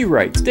 be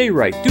right, stay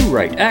right, do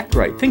right, act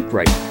right, think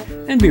right,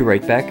 and be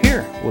right back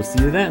here. We'll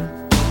see you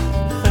then.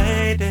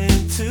 Fade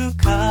into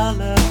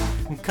color,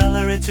 and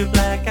color into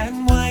black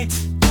and white.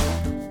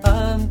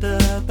 Under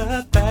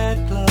the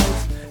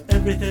bedclothes,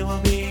 everything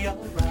will be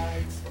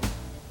alright.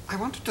 I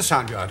wanted to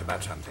sound you out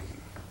about something.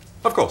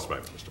 Of course,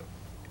 Prime Minister.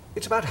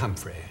 It's about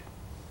Humphrey.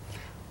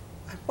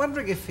 I'm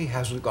wondering if he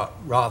hasn't got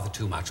rather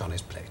too much on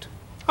his plate.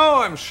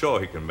 Oh, I'm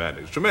sure he can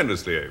manage.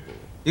 Tremendously able.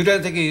 You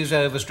don't think he's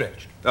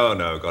overstretched? Oh,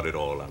 no, got it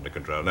all under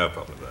control. No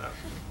problem there.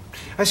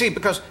 I see,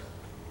 because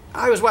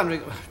I was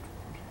wondering,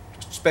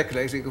 just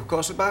speculating, of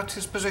course, about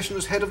his position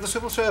as head of the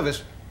civil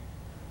service.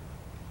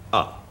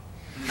 Ah.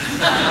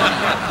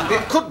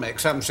 It could make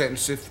some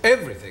sense if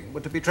everything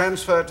were to be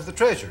transferred to the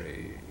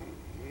Treasury.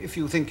 If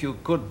you think you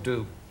could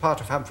do part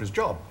of Humphrey's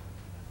job.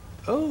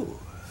 Oh.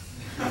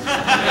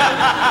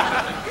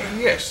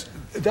 Yes,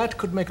 that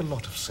could make a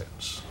lot of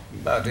sense.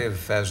 But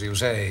if, as you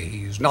say,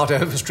 he's not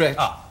overstretched...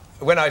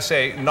 When I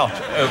say not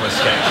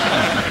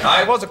overstretched,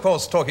 I was, of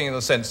course, talking in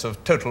the sense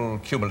of total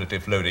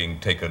cumulative loading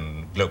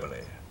taken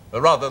globally.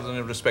 rather than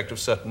in respect of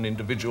certain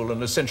individual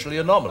and essentially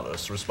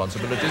anomalous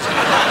responsibilities,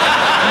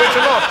 which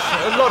are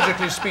not,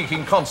 logically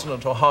speaking,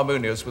 consonant or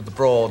harmonious with the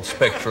broad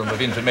spectrum of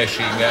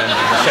intermeshing and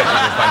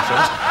executive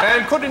functions,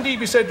 and could indeed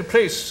be said to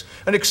place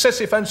an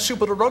excessive and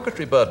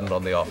supererogatory burden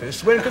on the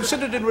office when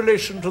considered in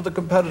relation to the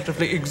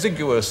comparatively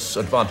exiguous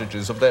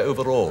advantages of their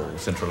overall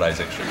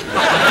centralization.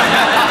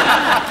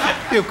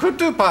 You could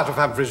do part of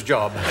Humphrey's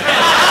job.